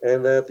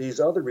 and that these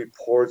other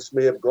reports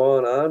may have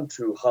gone on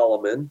to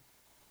Holloman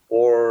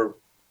or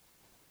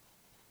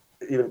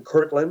even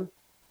Kirtland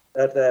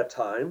at that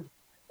time,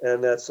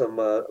 and that some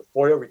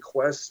FOIA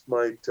requests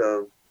might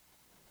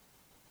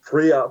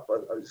free up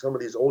some of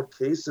these old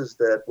cases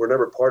that were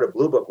never part of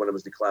Blue Book when it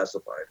was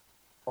declassified?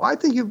 Well, I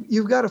think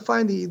you've got to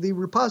find the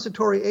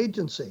repository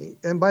agency.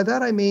 And by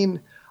that I mean,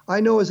 I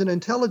know as an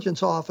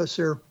intelligence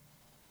officer,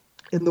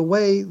 in the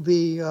way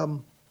the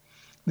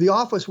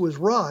office was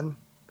run,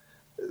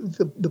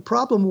 the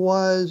problem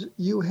was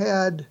you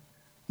had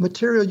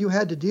material you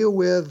had to deal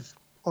with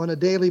on a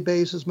daily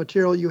basis,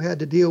 material you had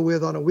to deal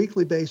with on a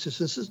weekly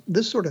basis,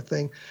 this sort of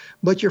thing.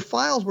 But your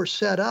files were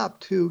set up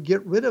to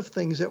get rid of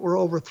things that were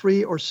over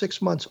 3 or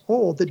 6 months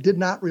old that did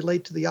not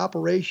relate to the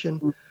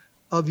operation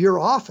of your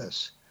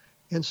office.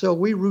 And so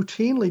we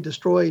routinely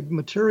destroyed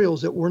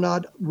materials that were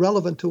not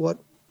relevant to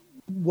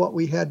what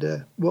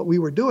we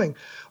were doing.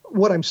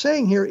 What I'm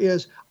saying here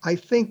is I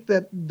think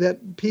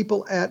that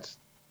people at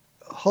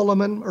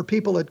Holloman or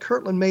people at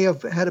Kirtland may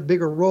have had a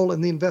bigger role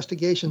in the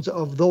investigations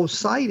of those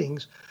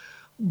sightings.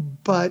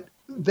 but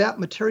that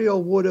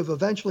material would have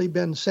eventually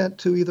been sent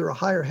to either a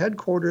higher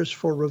headquarters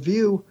for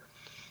review,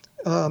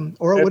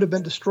 or it would have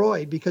been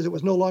destroyed because it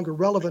was no longer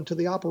relevant to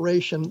the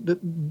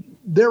operation,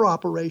 their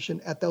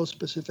operation at those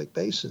specific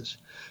bases.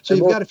 So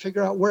you've got to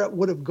figure out where it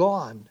would have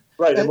gone.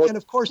 Right. And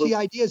of course, the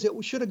idea is it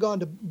should have gone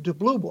to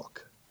Blue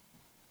Book.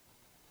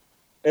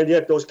 And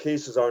yet those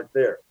cases aren't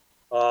there.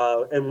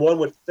 And one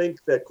would think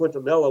that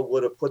Quintanilla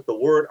would have put the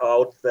word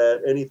out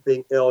that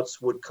anything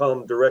else would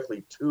come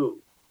directly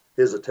to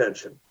his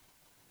attention.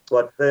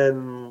 But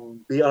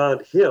then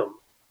beyond him,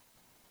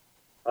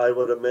 I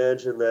would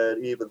imagine that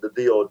even the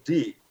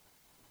DOD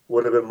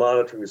would have been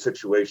monitoring the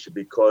situation,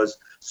 because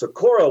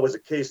Socorro was a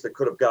case that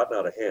could have gotten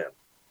out of hand.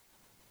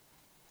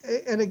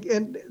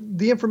 And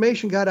the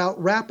information got out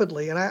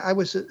rapidly, and I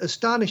was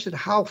astonished at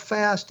how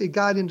fast it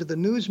got into the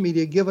news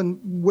media, given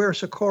where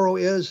Socorro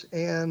is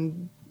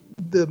and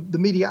the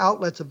media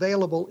outlets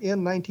available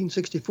in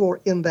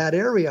 1964 in that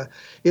area.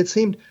 It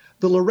seemed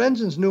the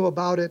Lorenzens knew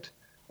about it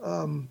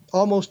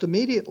almost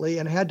immediately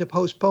and had to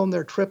postpone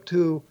their trip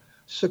to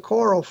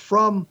Socorro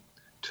from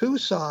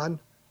Tucson.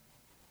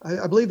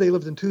 I believe they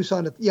lived in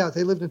Tucson.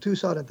 They lived in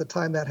Tucson at the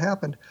time that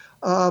happened.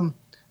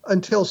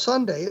 Until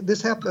Sunday.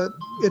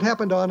 It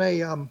happened on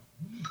a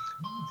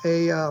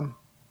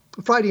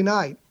Friday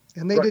night,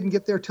 and they didn't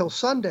get there till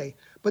Sunday.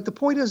 But the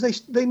point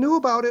is, they knew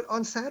about it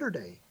on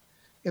Saturday,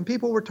 and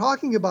people were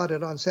talking about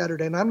it on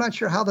Saturday. And I'm not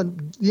sure how the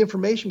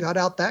information got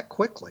out that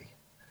quickly.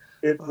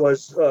 It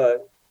was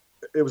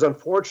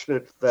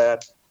unfortunate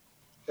that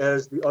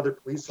as the other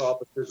police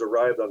officers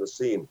arrived on the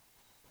scene,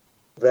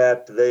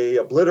 that they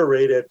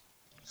obliterated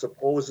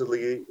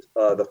supposedly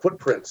the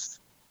footprints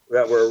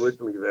that were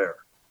originally there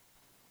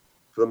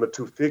from the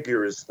two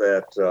figures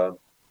that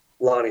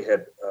Lonnie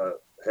had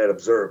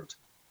observed.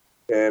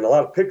 And a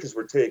lot of pictures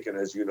were taken,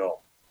 as you know.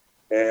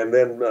 And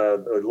then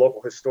the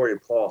local historian,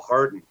 Paul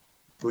Harden,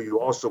 who you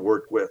also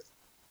worked with,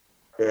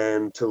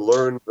 and to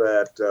learn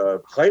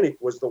that Hynek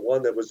was the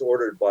one that was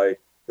ordered by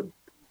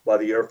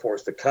the Air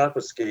Force to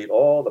confiscate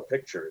all the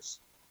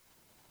pictures,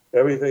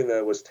 everything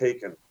that was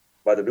taken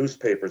by the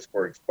newspapers,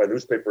 by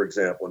newspaper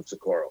example in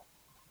Socorro,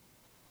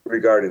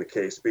 regarding the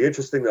case. It'd be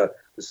interesting to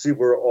see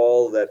where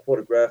all that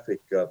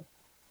photographic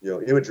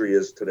imagery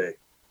is today,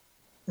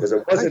 because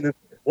it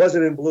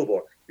wasn't in Blue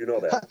Book. You know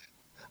that.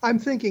 I'm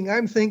thinking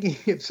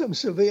if some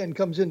civilian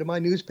comes into my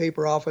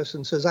newspaper office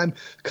and says, "I'm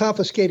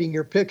confiscating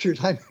your pictures,"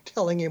 I'm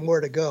telling him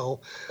where to go.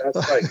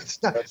 That's right.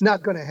 It's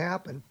not going to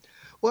happen.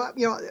 Well,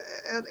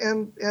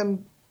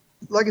 and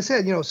like I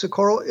said,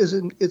 Socorro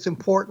it's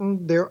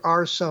important. There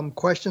are some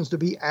questions to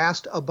be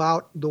asked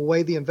about the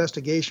way the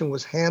investigation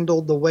was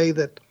handled, the way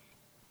that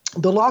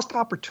the lost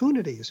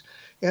opportunities.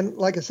 And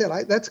like I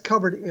said, that's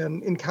covered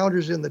in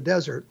Encounters in the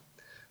Desert.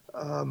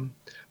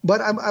 But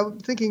I'm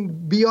thinking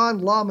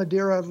beyond La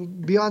Madera,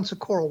 beyond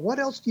Socorro, what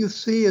else do you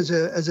see as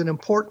an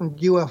important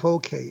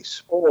UFO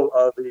case?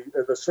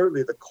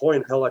 Certainly the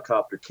Coyne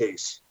helicopter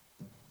case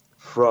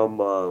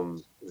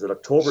from, is it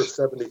October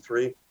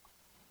 73?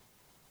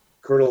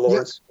 Colonel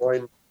Lawrence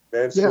Coyne,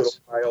 Mansfield,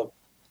 Ohio.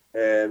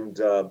 And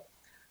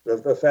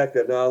the fact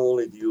that not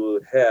only do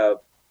you have,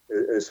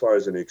 as far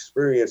as an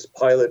experienced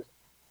pilot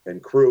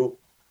and crew,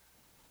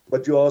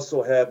 but you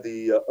also have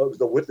the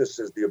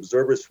witnesses, the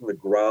observers from the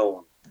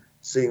ground,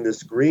 seeing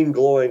this green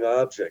glowing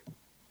object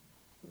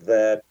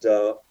that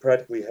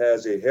practically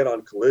has a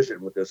head-on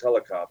collision with this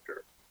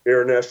helicopter.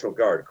 Air National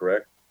Guard,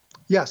 correct?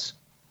 Yes.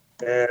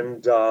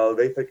 And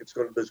they think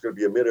there's going to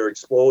be a mid-air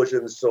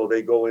explosion, so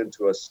they go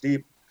into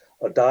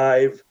a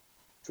dive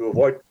to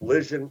avoid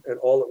collision, and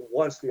all at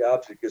once the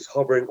object is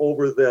hovering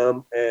over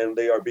them, and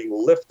they are being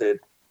lifted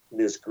in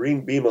this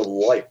green beam of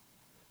light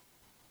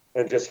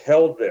and just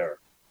held there.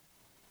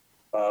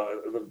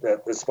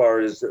 As far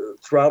as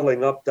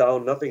throttling up,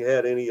 down, nothing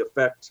had any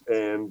effect,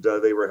 and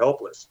they were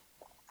helpless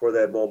for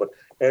that moment.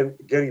 And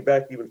getting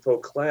back even to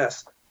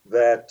class,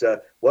 that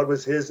what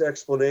was his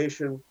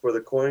explanation for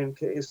the Coyne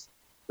case?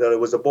 That it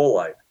was a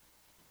bolide.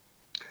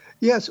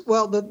 Yes.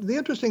 Well, the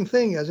interesting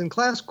thing is, in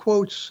class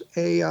quotes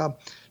he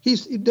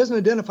doesn't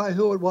identify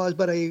who it was,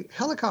 but a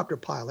helicopter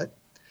pilot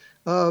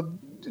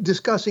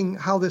discussing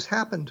how this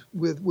happened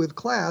with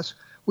class.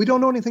 We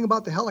don't know anything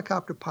about the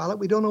helicopter pilot.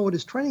 We don't know what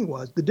his training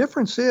was. The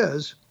difference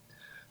is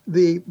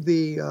the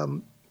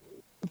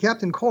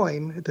Captain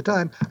Coyne at the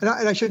time, and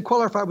I should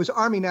qualify, it was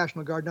Army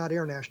National Guard, not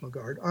Air National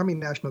Guard. Army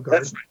National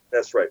Guard.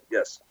 That's right.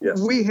 Yes.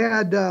 We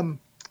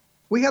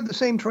had the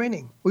same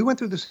training. We went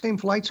through the same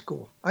flight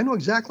school. I know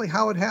exactly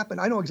how it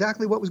happened. I know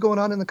exactly what was going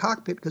on in the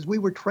cockpit because we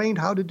were trained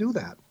how to do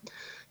that.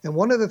 And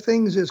one of the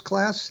things is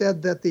class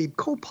said that the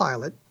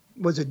co-pilot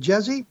was a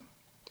Jesse.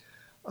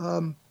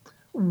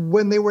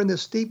 When they were in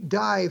this steep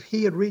dive,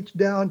 he had reached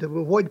down to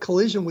avoid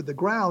collision with the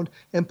ground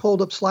and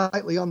pulled up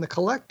slightly on the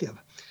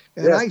collective.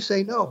 And I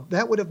say, no,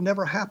 that would have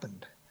never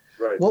happened.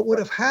 Right. What would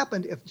have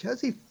happened if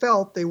Jesse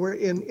felt they were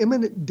in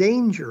imminent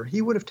danger,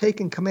 he would have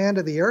taken command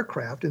of the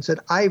aircraft and said,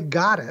 "I've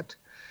got it."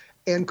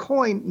 And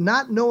Coyne,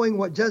 not knowing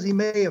what Jesse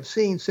may have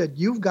seen, said,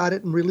 "You've got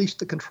it," and released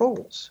the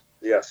controls.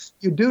 Yes.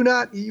 He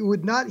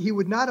would not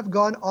have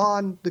gone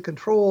on the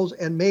controls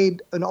and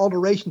made an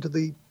alteration to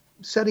the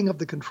setting of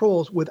the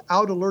controls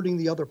without alerting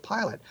the other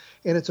pilot.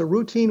 And it's a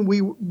routine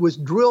was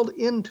drilled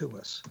into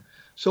us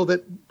so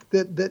that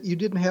you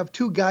didn't have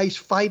two guys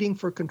fighting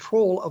for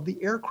control of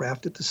the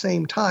aircraft at the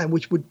same time,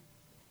 which would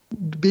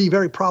be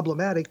very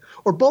problematic,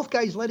 or both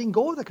guys letting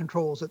go of the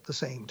controls at the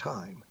same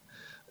time.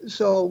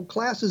 So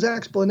Class's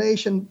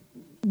explanation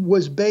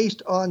was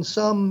based on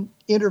some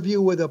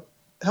interview with a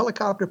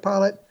helicopter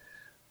pilot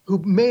who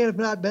may have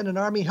not been an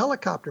Army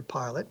helicopter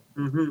pilot,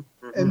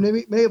 and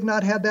may have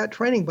not had that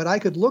training. But I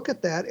could look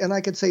at that and I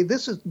could say,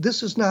 this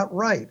is not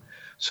right.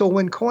 So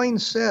when Coyne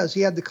says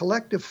he had the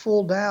collective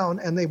full down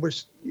and they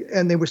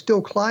were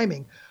still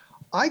climbing,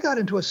 I got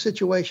into a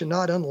situation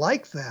not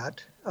unlike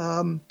that,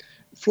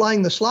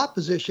 flying the slot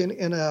position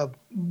in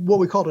what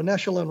we called an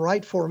echelon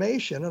right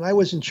formation, and I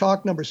was in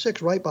chalk number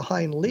 6, right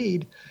behind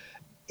lead,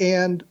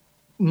 and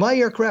my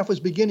aircraft was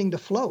beginning to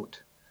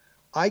float.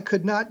 I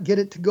could not get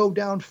it to go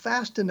down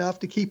fast enough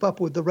to keep up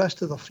with the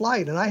rest of the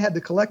flight. And I had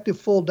the collective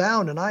full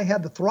down and I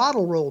had the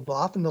throttle rolled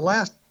off. And the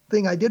last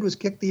thing I did was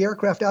kick the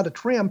aircraft out of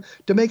trim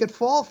to make it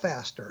fall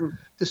faster,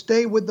 to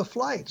stay with the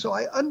flight. So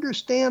I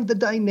understand the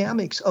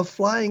dynamics of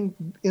flying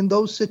in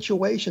those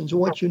situations,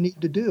 what you need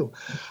to do.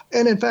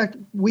 And in fact,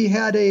 we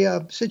had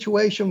a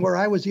situation where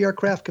I was the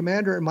aircraft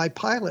commander and my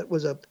pilot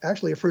was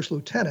actually a first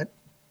lieutenant.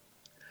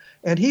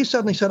 And he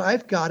suddenly said,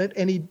 I've got it.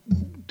 And he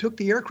took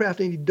the aircraft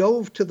and he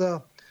dove to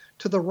the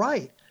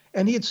right,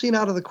 and he had seen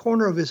out of the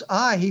corner of his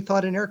eye, he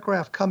thought an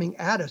aircraft coming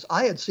at us.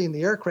 I had seen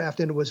the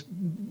aircraft, and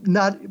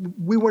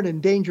we weren't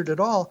endangered at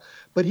all,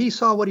 but he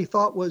saw what he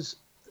thought was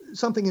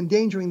something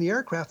endangering the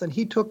aircraft, and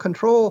he took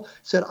control,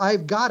 said,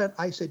 I've got it.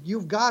 I said,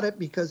 you've got it,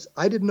 because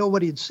I didn't know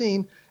what he'd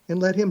seen, and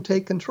let him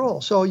take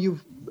control. So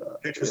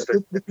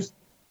Interesting.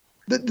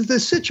 The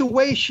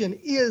situation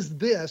is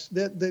this,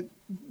 that the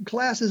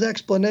Class's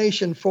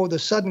explanation for the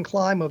sudden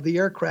climb of the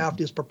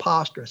aircraft is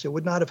preposterous. It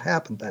would not have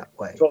happened that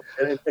way. So,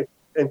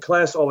 and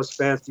Class always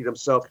fancied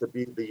himself to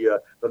be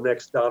the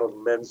next Donald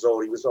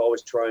Menzo. He was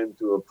always trying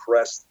to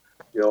impress,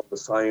 the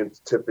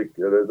scientific,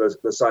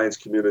 the science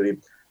community.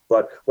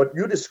 But what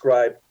you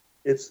described,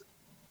 it's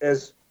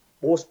as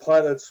most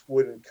pilots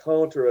would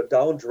encounter a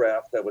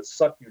downdraft that would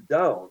suck you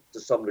down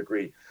to some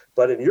degree.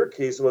 But in your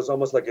case, it was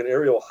almost like an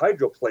aerial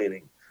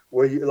hydroplaning,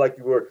 where you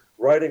were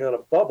riding on a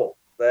bubble,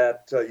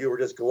 that you were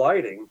just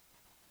gliding.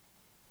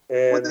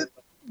 And well,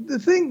 the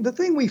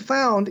thing we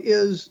found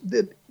is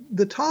that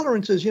the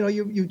tolerances,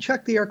 you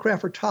check the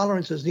aircraft for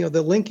tolerances,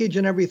 the linkage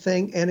and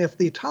everything, and if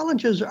the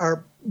tolerances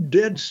are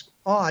dead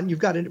on, you've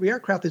got an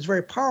aircraft that's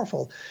very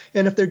powerful.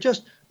 And if they're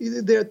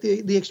at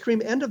the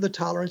extreme end of the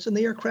tolerance, and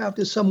the aircraft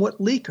is somewhat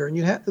weaker, and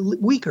you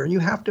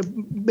have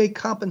to make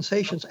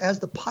compensations as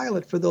the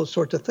pilot for those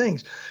sorts of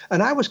things.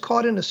 And I was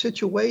caught in a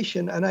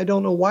situation, and I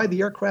don't know why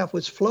the aircraft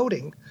was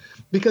floating,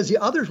 because the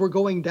others were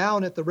going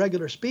down at the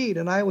regular speed,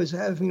 and I was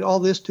having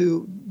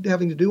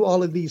to do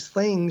all of these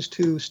things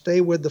to stay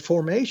with the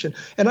formation.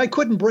 And I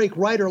couldn't break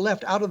right or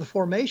left out of the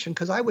formation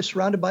because I was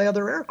surrounded by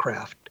other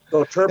aircraft.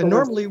 So and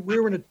normally we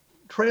were in a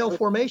trail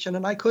formation,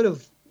 and I could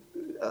have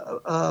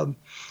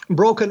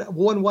broken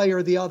one way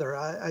or the other.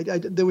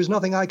 There was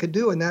nothing I could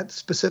do in that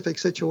specific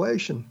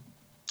situation.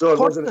 So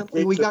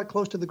fortunately, we got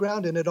close to the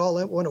ground, and it all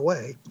went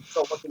away.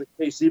 So it wasn't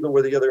a case even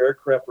where the other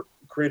aircraft were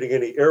creating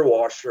any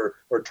airwash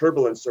or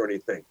turbulence or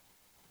anything.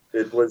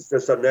 It was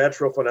just a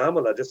natural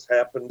phenomenon. Just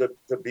happened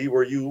to be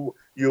where you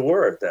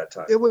were at that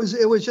time. It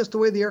was just the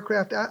way the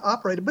aircraft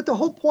operated. But the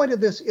whole point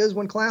of this is,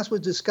 when Class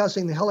was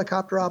discussing the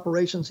helicopter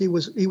operations, he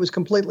was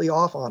completely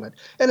off on it.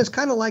 And it's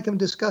kind of like him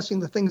discussing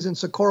the things in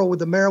Socorro where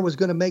the mayor was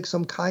going to make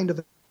some kind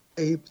of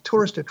a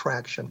tourist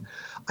attraction.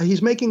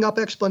 He's making up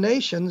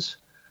explanations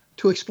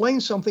to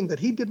explain something that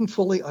he didn't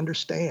fully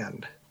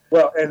understand.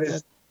 Well,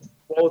 and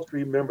both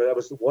remember that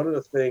was one of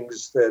the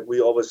things that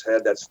we always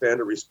had, that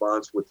standard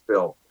response with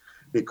Phil.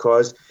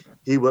 Because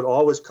he would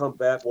always come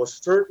back, well,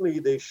 certainly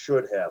they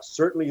should have,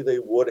 certainly they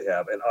would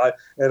have,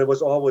 and it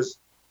was always,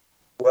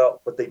 well,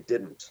 but they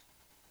didn't.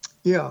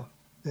 Yeah,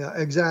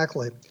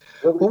 exactly.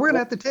 Well, we're going to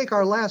have to take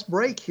our last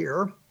break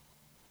here.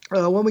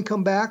 When we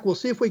come back, we'll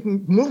see if we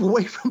can move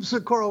away from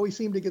Socorro. We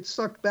seem to get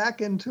sucked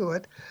back into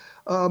it.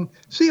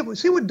 See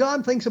what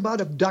Don thinks about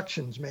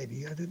abductions,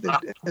 maybe,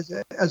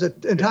 as a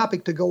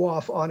topic to go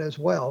off on as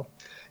well.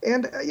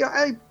 And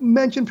I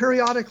mentioned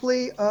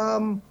periodically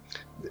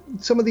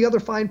some of the other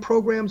fine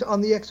programs on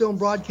the X-Zone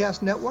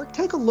Broadcast Network.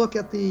 Take a look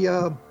at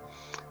the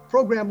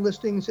program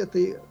listings at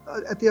the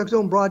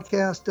X-Zone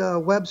Broadcast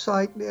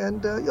website,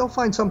 and you'll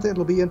find something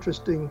that'll be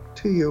interesting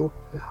to you.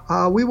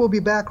 We will be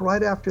back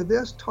right after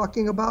this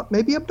talking about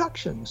maybe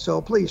abductions,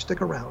 so please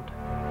stick around.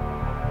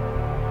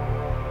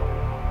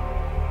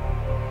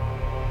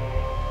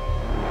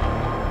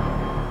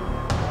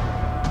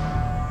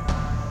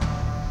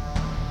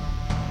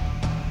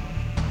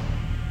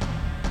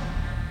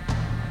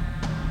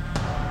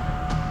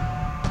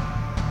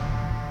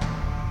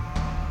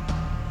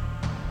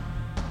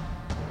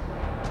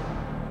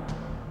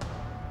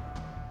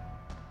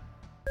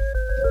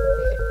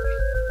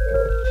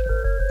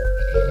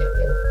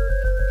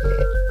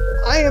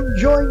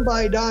 Joined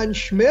by Don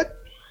Schmitt.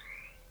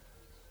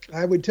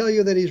 I would tell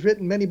you that he's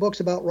written many books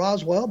about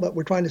Roswell, but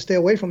we're trying to stay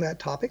away from that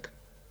topic.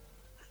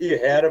 You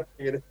had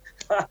him.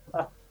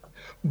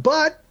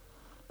 But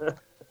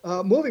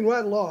moving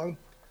right along,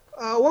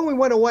 when we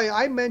went away,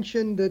 I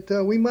mentioned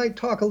that we might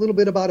talk a little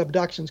bit about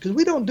abductions, because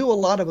we don't do a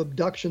lot of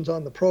abductions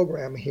on the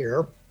program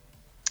here.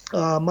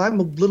 I'm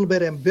a little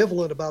bit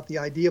ambivalent about the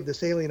idea of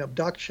this alien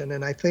abduction,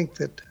 and I think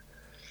that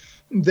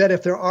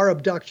if there are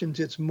abductions,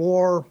 it's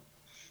more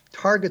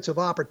targets of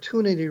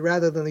opportunity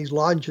rather than these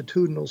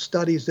longitudinal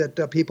studies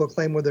that people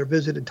claim where they're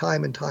visited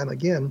time and time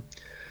again.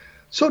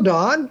 So,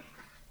 Don,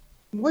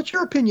 what's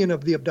your opinion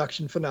of the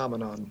abduction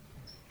phenomenon?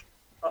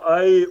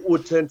 I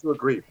would tend to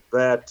agree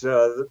that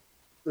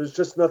there's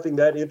just nothing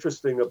that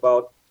interesting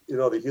about,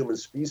 the human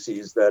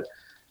species, that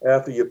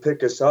after you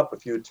pick us up a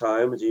few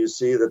times, you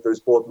see that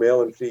there's both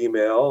male and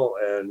female,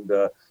 and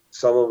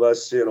some of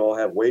us,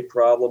 have weight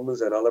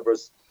problems, and other of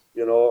us,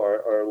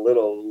 are a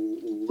little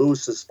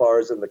loose as far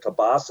as in the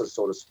cabasa,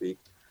 so to speak.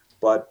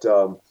 But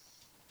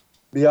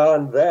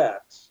beyond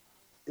that,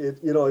 it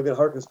even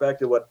harkens back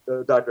to what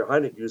Dr.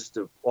 Hynek used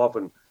to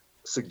often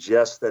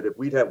suggest, that if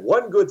we'd have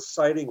one good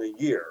sighting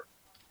a year,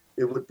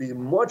 it would be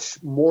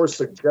much more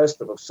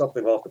suggestive of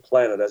something off the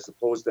planet, as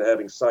opposed to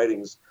having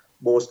sightings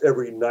most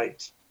every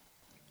night,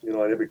 in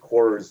every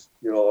quarters,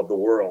 of the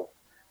world.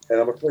 And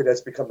I'm afraid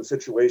that's become the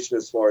situation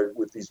as far as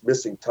with these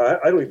missing time.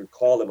 I don't even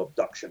call them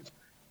abductions,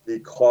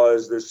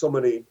 because there's so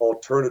many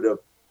alternative,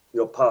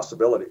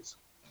 possibilities.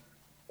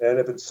 And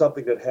if it's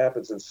something that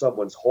happens in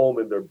someone's home,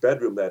 in their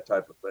bedroom, that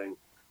type of thing,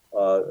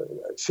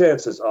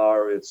 chances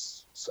are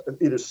it's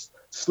either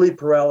sleep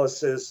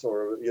paralysis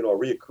or, a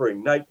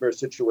reoccurring nightmare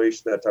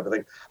situation, that type of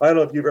thing. I don't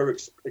know if you've ever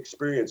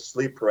experienced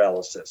sleep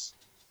paralysis,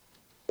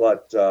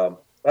 but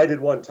I did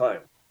one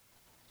time.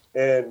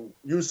 And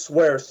you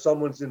swear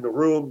someone's in the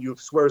room, you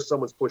swear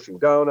someone's pushing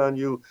down on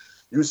you,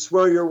 you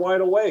swear you're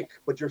wide awake,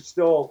 but you're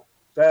still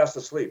fast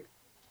asleep.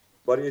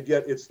 But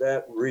yet it's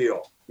that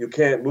real. You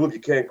can't move, you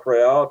can't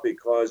cry out,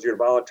 because your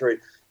involuntary,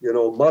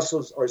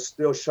 muscles are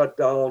still shut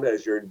down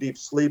as you're in deep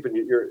sleep and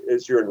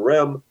as you're in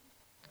REM.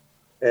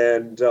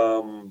 And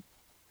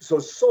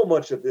so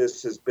much of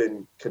this has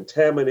been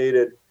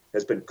contaminated,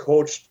 has been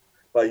coached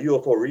by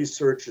UFO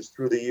researchers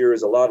through the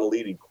years, a lot of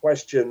leading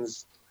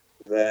questions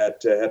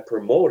that have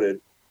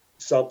promoted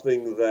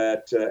something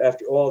that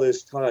after all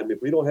this time,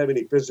 if we don't have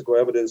any physical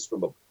evidence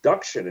from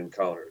abduction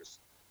encounters,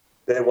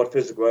 then what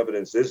physical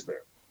evidence is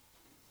there?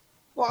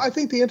 Well, I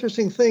think the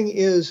interesting thing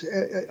is,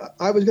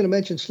 I was going to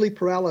mention sleep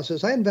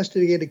paralysis. I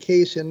investigated a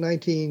case in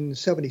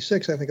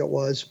 1976, I think it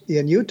was,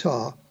 in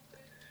Utah.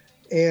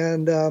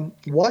 And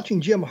watching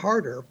Jim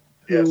Harder,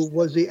 who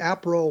was the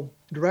APRO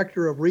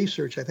director of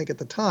research, I think at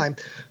the time,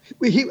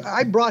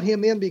 I brought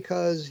him in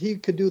because he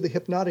could do the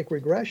hypnotic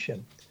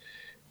regression.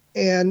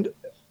 And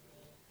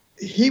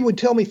he would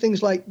tell me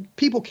things like,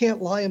 people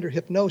can't lie under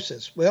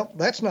hypnosis. Well,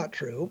 that's not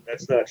true.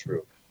 That's not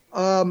true.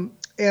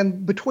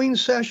 And between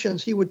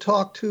sessions, he would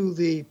talk to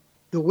the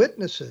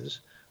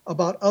witnesses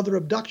about other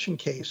abduction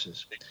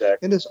cases. Exactly.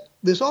 And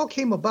this all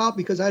came about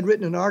because I'd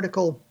written an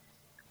article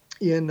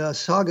in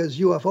Saga's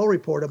UFO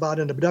report about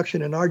an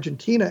abduction in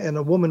Argentina, and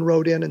a woman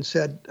wrote in and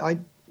said, I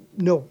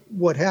know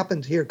what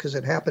happened here because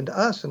it happened to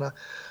us. And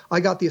I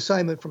got the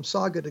assignment from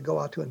Saga to go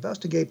out to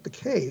investigate the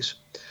case.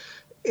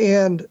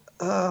 And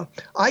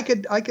I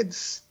could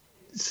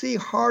see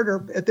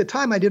Harder. At the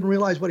time, I didn't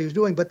realize what he was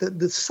doing, but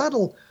the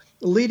subtle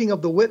leading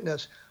of the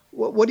witness.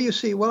 What do you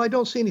see? Well, I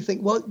don't see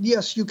anything. Well,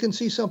 yes, you can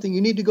see something.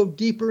 You need to go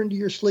deeper into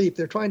your sleep.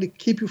 They're trying to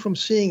keep you from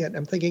seeing it.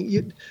 I'm thinking,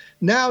 you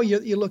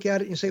look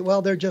at it and you say,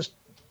 well,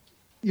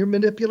 you're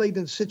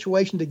manipulating the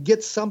situation to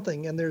get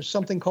something. And there's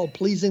something called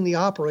pleasing the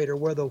operator,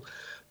 where the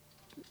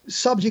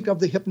subject of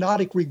the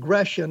hypnotic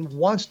regression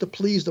wants to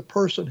please the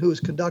person who is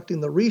conducting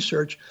the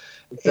research.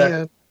 Exactly.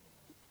 And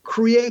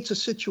creates a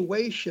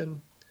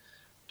situation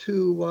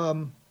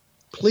to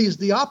please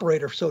the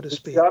operator, so to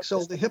speak.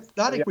 So the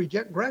hypnotic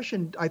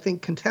regression, I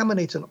think,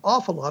 contaminates an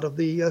awful lot of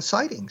the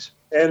sightings.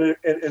 And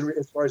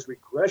as far as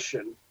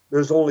regression,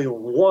 there's only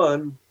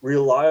one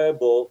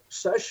reliable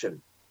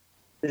session,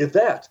 if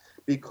that,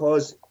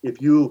 because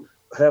if you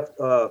have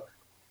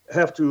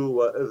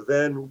to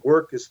then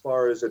work as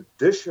far as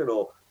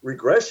additional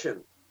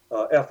regression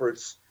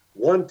efforts,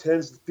 one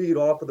tends to feed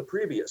off of the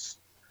previous.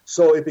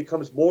 So it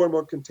becomes more and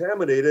more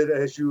contaminated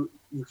as you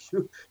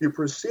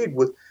proceed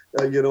with,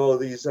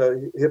 these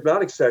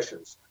hypnotic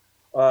sessions.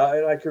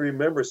 And I can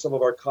remember some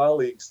of our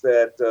colleagues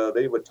that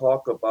they would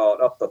talk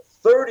about up to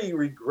 30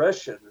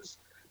 regressions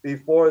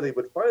before they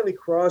would finally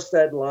cross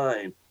that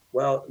line.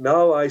 Well,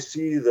 now I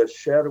see the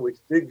shadowy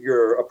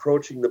figure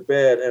approaching the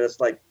bed, and it's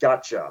like,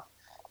 gotcha.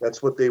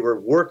 That's what they were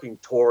working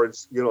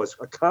towards,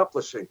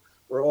 accomplishing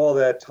for all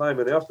that time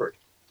and effort.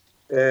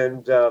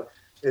 And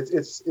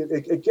it's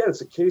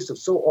a case of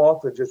so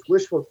often just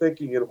wishful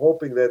thinking and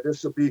hoping that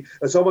this will be,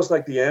 it's almost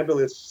like the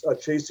ambulance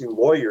chasing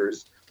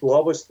lawyers who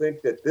always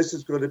think that this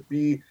is going to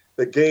be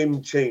the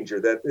game changer,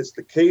 that it's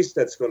the case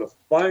that's going to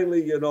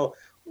finally,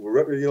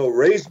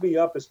 raise me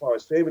up as far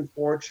as fame and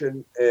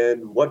fortune,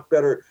 and what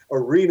better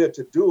arena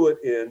to do it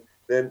in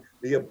than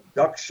the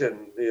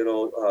abduction,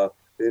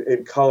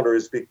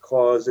 encounters,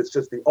 because it's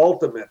just the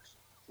ultimate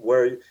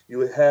where you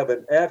have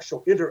an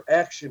actual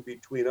interaction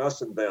between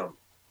us and them.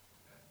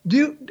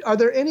 Are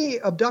there any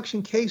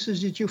abduction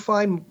cases that you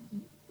find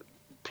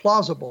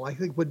plausible? I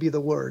think would be the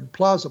word,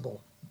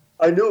 plausible.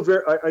 I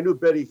knew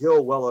Betty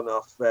Hill well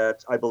enough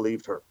that I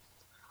believed her.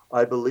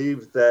 I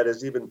believe that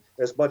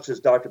as much as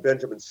Dr.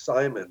 Benjamin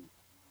Simon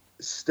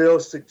still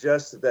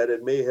suggested that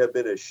it may have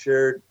been a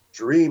shared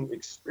dream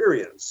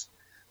experience,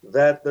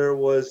 that there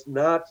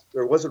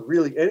wasn't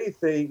really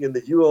anything in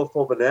the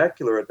UFO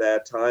vernacular at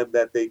that time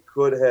that they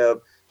could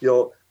have,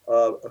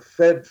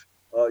 fed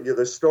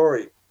the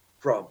story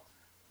from.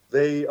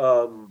 They,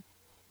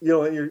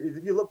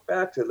 if you look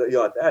back to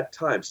at that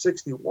time,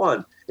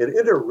 61, an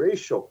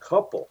interracial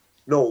couple,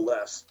 no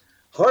less,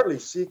 hardly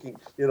seeking,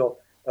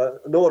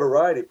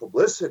 notoriety,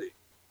 publicity,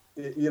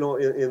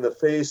 in the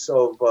face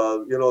of,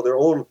 their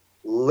own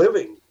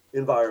living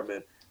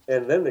environment.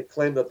 And then they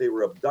claimed that they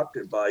were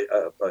abducted by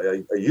a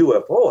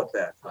UFO at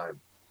that time.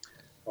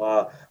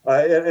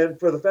 And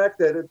for the fact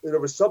that there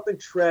was something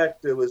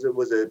tracked, it was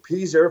a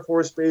Pease Air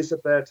Force Base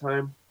at that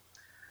time.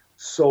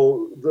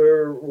 So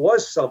there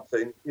was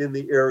something in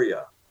the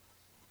area.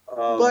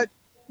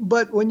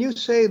 But when you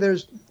say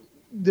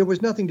there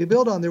was nothing to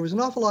build on, there was an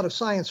awful lot of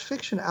science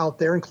fiction out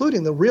there,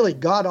 including the really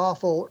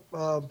god-awful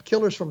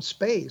Killers from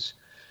Space,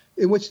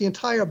 in which the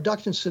entire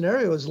abduction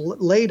scenario is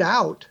laid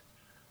out.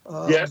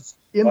 Yes.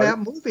 In that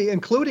movie,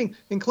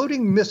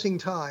 including missing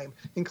time,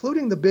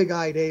 including the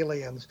big-eyed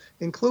aliens,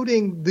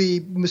 including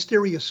the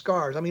mysterious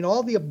scars. I mean,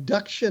 all the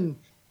abduction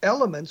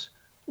elements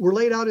were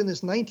laid out in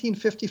this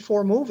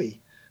 1954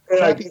 movie.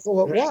 Crappy it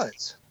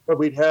was. But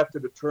we'd have to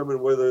determine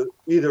whether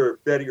either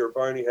Betty or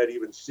Barney had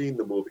even seen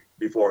the movie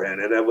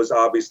beforehand, and that was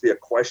obviously a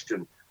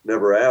question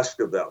never asked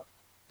of them.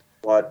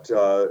 But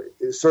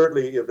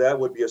certainly, if that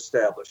would be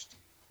established,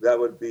 that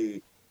would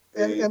be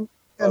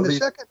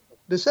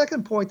The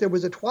second point, there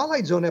was a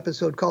Twilight Zone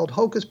episode called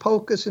Hocus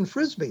Pocus and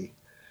Frisbee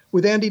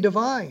with Andy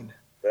Devine.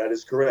 That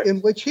is correct. In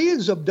which he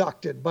is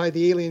abducted by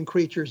the alien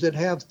creatures that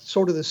have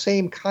sort of the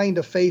same kind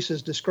of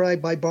faces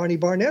described by Barney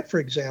Barnett, for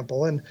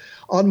example. And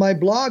on my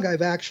blog,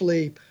 I've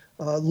actually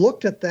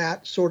looked at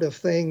that sort of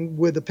thing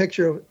with a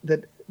picture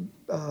that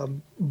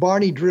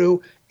Barney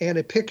drew and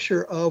a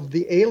picture of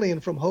the alien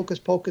from Hocus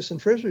Pocus and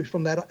Frisbee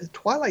from that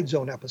Twilight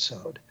Zone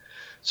episode.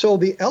 So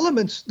the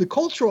elements, the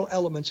cultural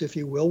elements, if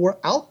you will, were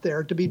out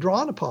there to be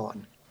drawn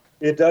upon.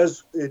 It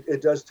does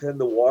tend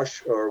to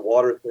wash or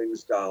water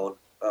things down.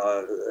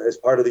 As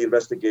part of the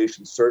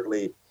investigation,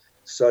 certainly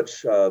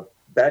such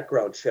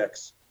background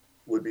checks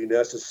would be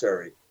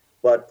necessary.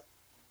 But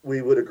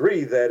we would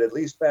agree that at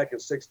least back in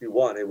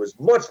 61, it was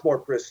much more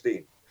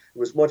pristine. It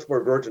was much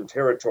more virgin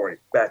territory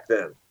back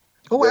then.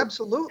 Oh,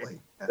 absolutely.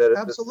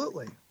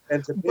 Absolutely.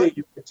 And today,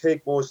 you could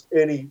take most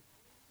any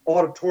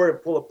auditorium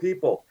full of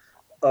people,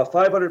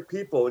 500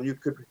 people, and you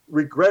could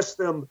regress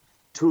them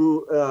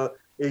to a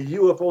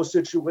UFO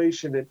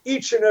situation, and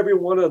each and every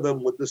one of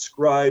them would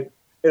describe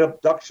an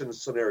abduction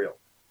scenario,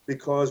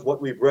 because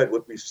what we've read,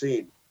 what we've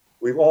seen,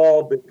 we've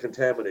all been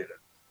contaminated.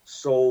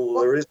 So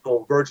there is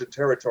no virgin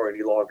territory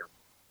any longer.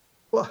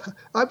 Well,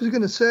 I was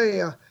going to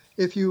say,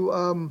 if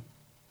you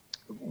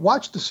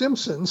watch The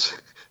Simpsons,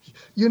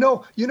 you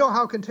know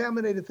how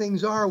contaminated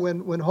things are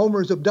when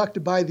Homer's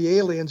abducted by the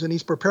aliens and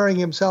he's preparing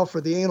himself for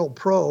the anal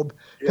probe,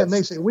 yes. And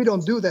they say, we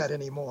don't do that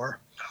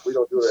anymore. We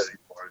don't do that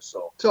anymore.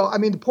 So I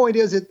mean, the point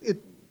is,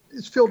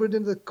 it's filtered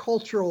into the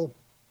cultural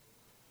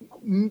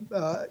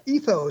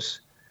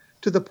ethos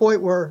to the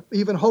point where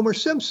even Homer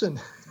Simpson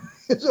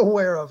is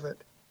aware of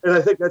it. And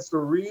I think that's the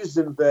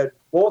reason that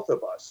both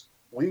of us,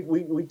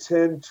 we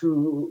tend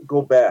to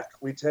go back.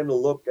 We tend to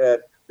look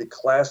at the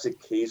classic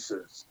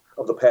cases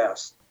of the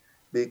past,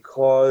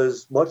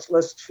 because much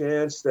less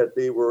chance that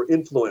they were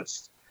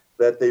influenced,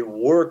 that they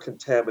were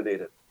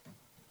contaminated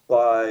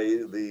by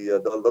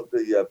the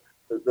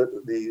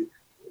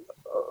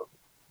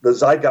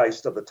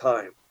zeitgeist of the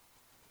time.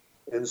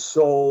 And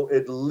so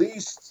at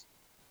least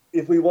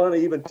if we want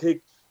to even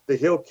take the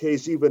Hill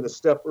case even a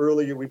step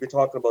earlier, we'd be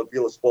talking about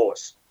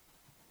Villas-Boas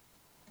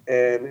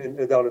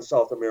and down in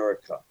South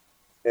America.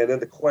 And then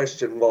the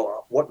question,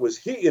 well, what was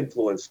he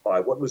influenced by?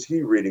 What was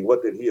he reading?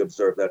 What did he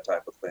observe? That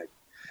type of thing.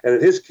 And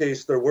in his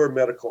case, there were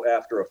medical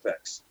after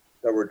effects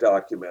that were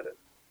documented.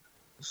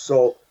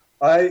 So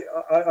I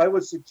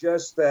would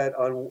suggest that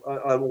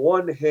on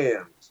one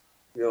hand,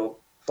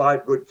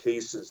 5 good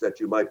cases that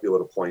you might be able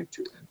to point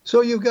to.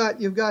 So you've got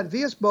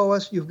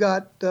Villas-Boas, you've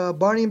got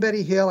Barney and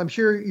Betty Hill. I'm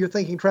sure you're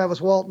thinking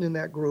Travis Walton in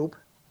that group.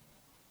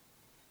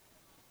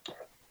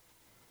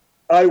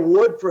 I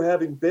would, for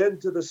having been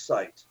to the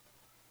site,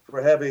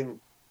 for having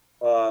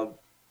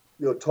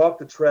talked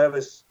to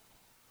Travis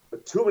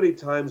too many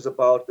times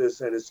about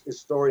this, and his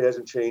story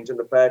hasn't changed, and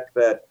the fact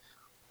that,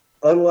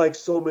 unlike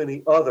so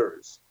many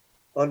others,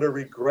 under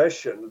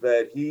regression,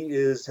 that he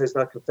has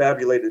not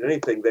confabulated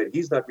anything, that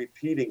he's not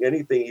repeating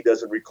anything he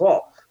doesn't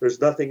recall.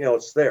 There's nothing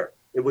else there.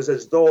 It was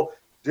as though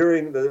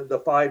during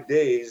the 5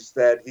 days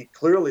that he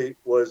clearly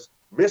was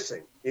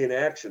missing in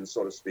action,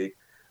 so to speak,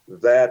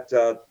 that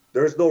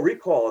there's no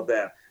recall of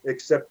that,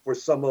 except for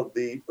some of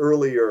the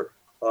earlier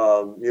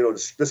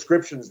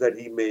descriptions that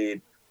he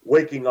made,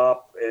 waking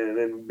up and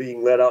then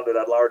being led out to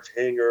that large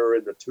hangar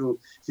and the two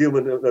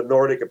the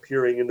Nordic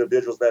appearing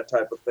individuals, that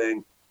type of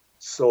thing.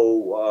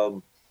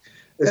 So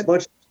as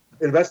much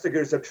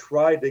investigators have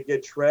tried to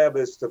get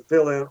Travis to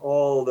fill in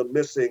all the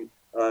missing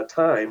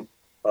time,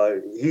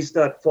 he's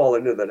not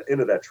fallen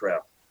into that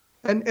trap.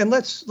 And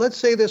let's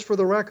say this for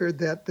the record,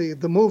 that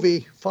the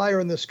movie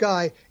Fire in the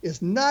Sky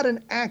is not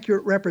an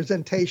accurate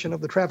representation of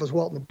the Travis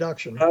Walton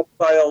abduction. Not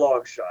by a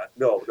long shot.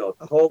 No.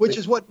 Which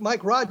is what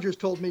Mike Rogers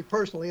told me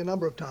personally a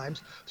number of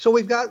times. So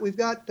we've got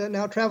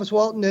now Travis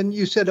Walton, and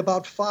you said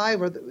about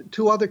 5 or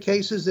 2 other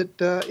cases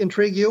that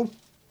intrigue you?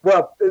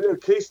 Well, a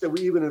case that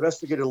we even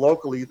investigated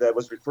locally that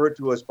was referred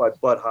to us by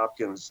Bud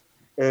Hopkins,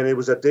 and it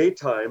was a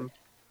daytime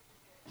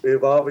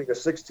involving a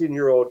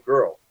 16-year-old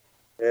girl.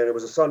 And it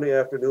was a Sunday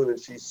afternoon, and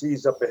she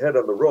sees up ahead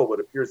on the road what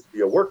appears to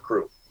be a work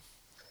crew.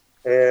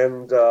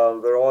 And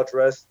they're all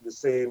dressed in the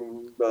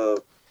same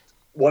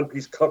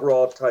one-piece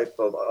coverall type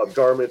of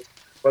garment,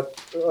 but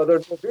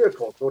there's no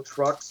vehicles, no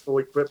trucks, no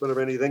equipment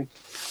or anything.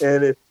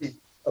 And if she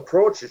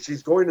approaches,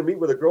 she's going to meet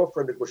with a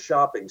girlfriend that was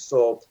shopping.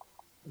 So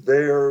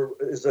there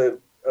is a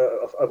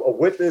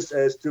witness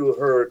as to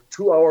her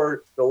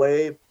 2-hour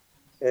delay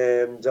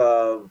and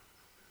the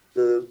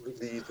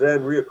then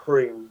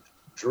reoccurring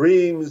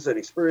dreams and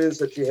experience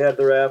that she had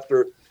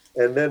thereafter,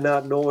 and then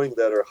not knowing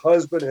that her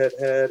husband had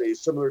had a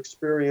similar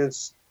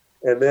experience,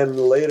 and then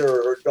later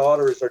her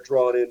daughters are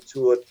drawn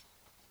into it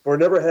for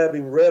never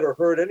having read or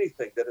heard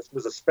anything, that it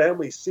was a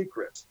family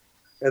secret,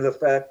 and the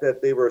fact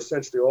that they were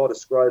essentially all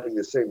describing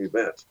the same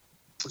event.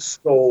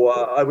 So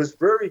I was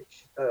very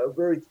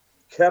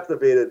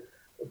captivated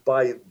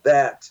by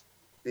that,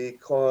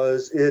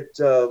 because it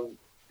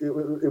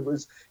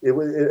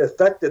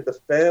affected the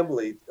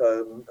family.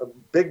 A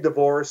big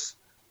divorce,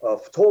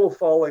 total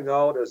falling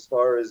out as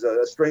far as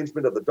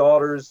estrangement of the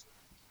daughters,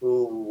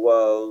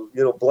 who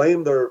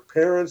blamed their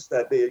parents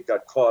that they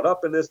got caught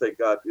up in this, they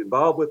got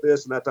involved with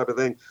this and that type of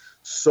thing.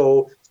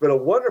 So it's been a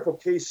wonderful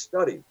case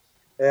study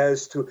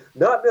as to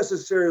not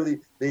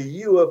necessarily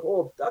the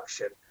UFO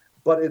abduction,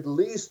 but at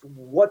least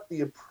what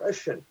the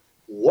impression,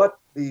 what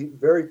the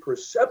very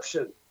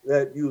perception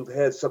that you've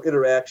had some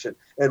interaction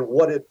and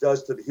what it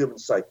does to the human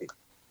psyche.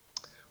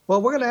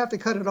 Well, we're going to have to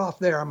cut it off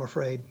there, I'm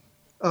afraid.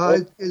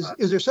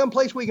 Is there some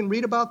place we can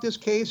read about this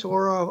case,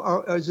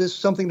 or is this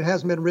something that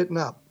hasn't been written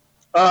up?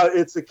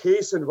 It's a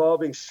case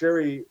involving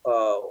Sherry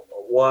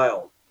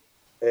Wild,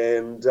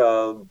 and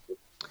I'm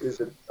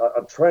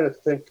trying to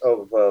think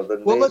of the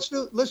name. Well, let's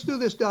do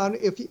this, Don.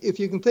 If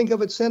you can think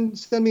of it,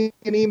 send me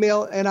an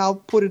email, and I'll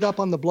put it up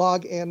on the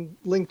blog and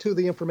link to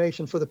the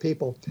information for the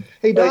people.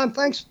 Hey, Don,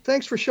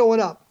 thanks for showing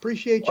up.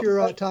 Appreciate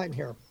your time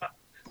here.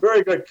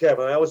 Very good,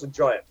 Kevin. I always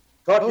enjoy it.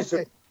 Talk to you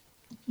soon.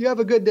 You have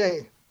a good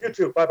day. You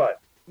too. Bye-bye.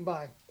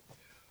 Bye.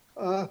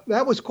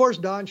 That was, of course,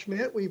 Don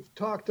Schmitt. We've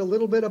talked a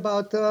little bit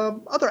about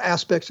other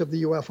aspects of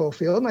the UFO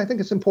field, and I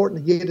think it's important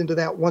to get into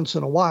that once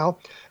in a while.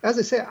 As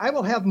I say, I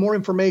will have more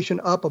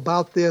information up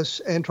about this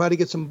and try to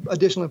get some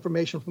additional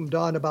information from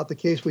Don about the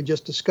case we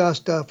just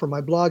discussed for my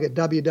blog at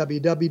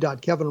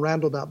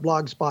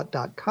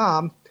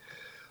www.kevinrandle.blogspot.com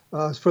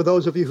for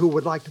those of you who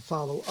would like to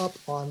follow up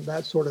on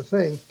that sort of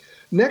thing.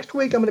 Next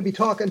week, I'm going to be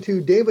talking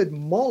to David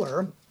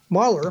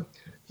Mahler.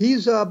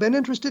 He's been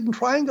interested in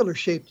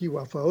triangular-shaped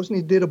UFOs, and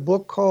he did a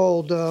book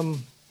called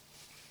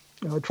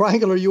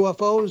Triangular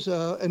UFOs,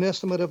 An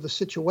Estimate of the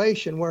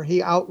Situation, where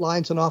he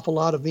outlines an awful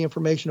lot of the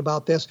information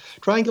about this.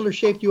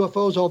 Triangular-shaped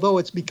UFOs, although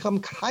it's become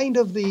kind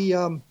of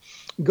the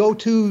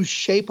go-to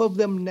shape of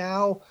them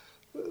now,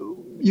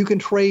 you can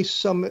trace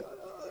some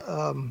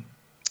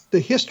the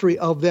history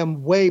of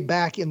them way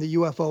back in the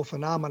UFO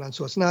phenomenon.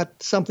 So it's not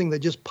something that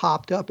just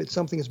popped up. It's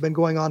something that's been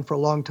going on for a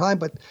long time,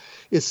 but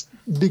it's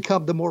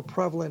become the more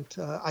prevalent,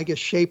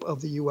 shape of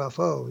the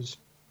UFOs.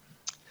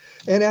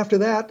 And after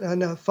that,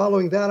 and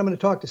following that, I'm going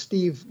to talk to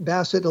Steve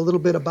Bassett a little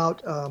bit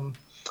about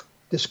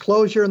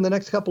disclosure in the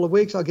next couple of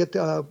weeks. I'll get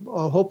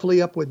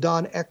hopefully up with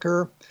Don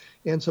Ecker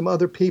and some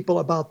other people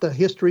about the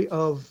history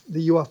of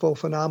the UFO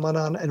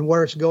phenomenon and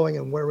where it's going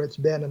and where it's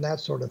been and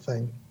that sort of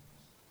thing.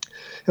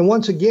 And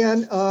once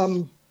again,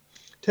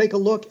 take a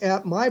look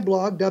at my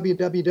blog,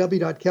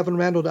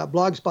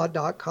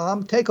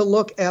 www.kevinrandle.blogspot.com. Take a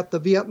look at the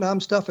Vietnam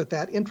stuff if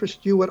that interests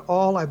you at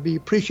all. I'd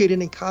appreciate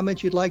any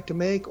comments you'd like to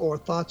make or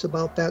thoughts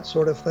about that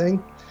sort of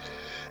thing.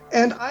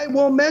 And I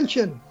will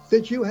mention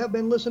that you have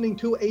been listening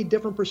to A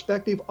Different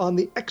Perspective on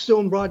the X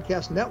Zone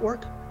Broadcast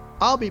Network.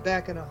 I'll be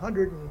back in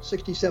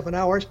 167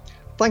 hours.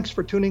 Thanks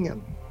for tuning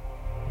in.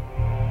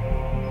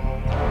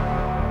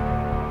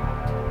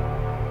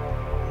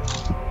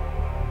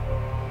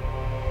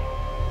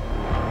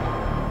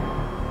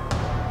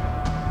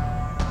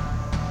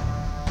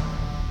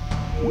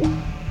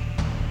 Woo!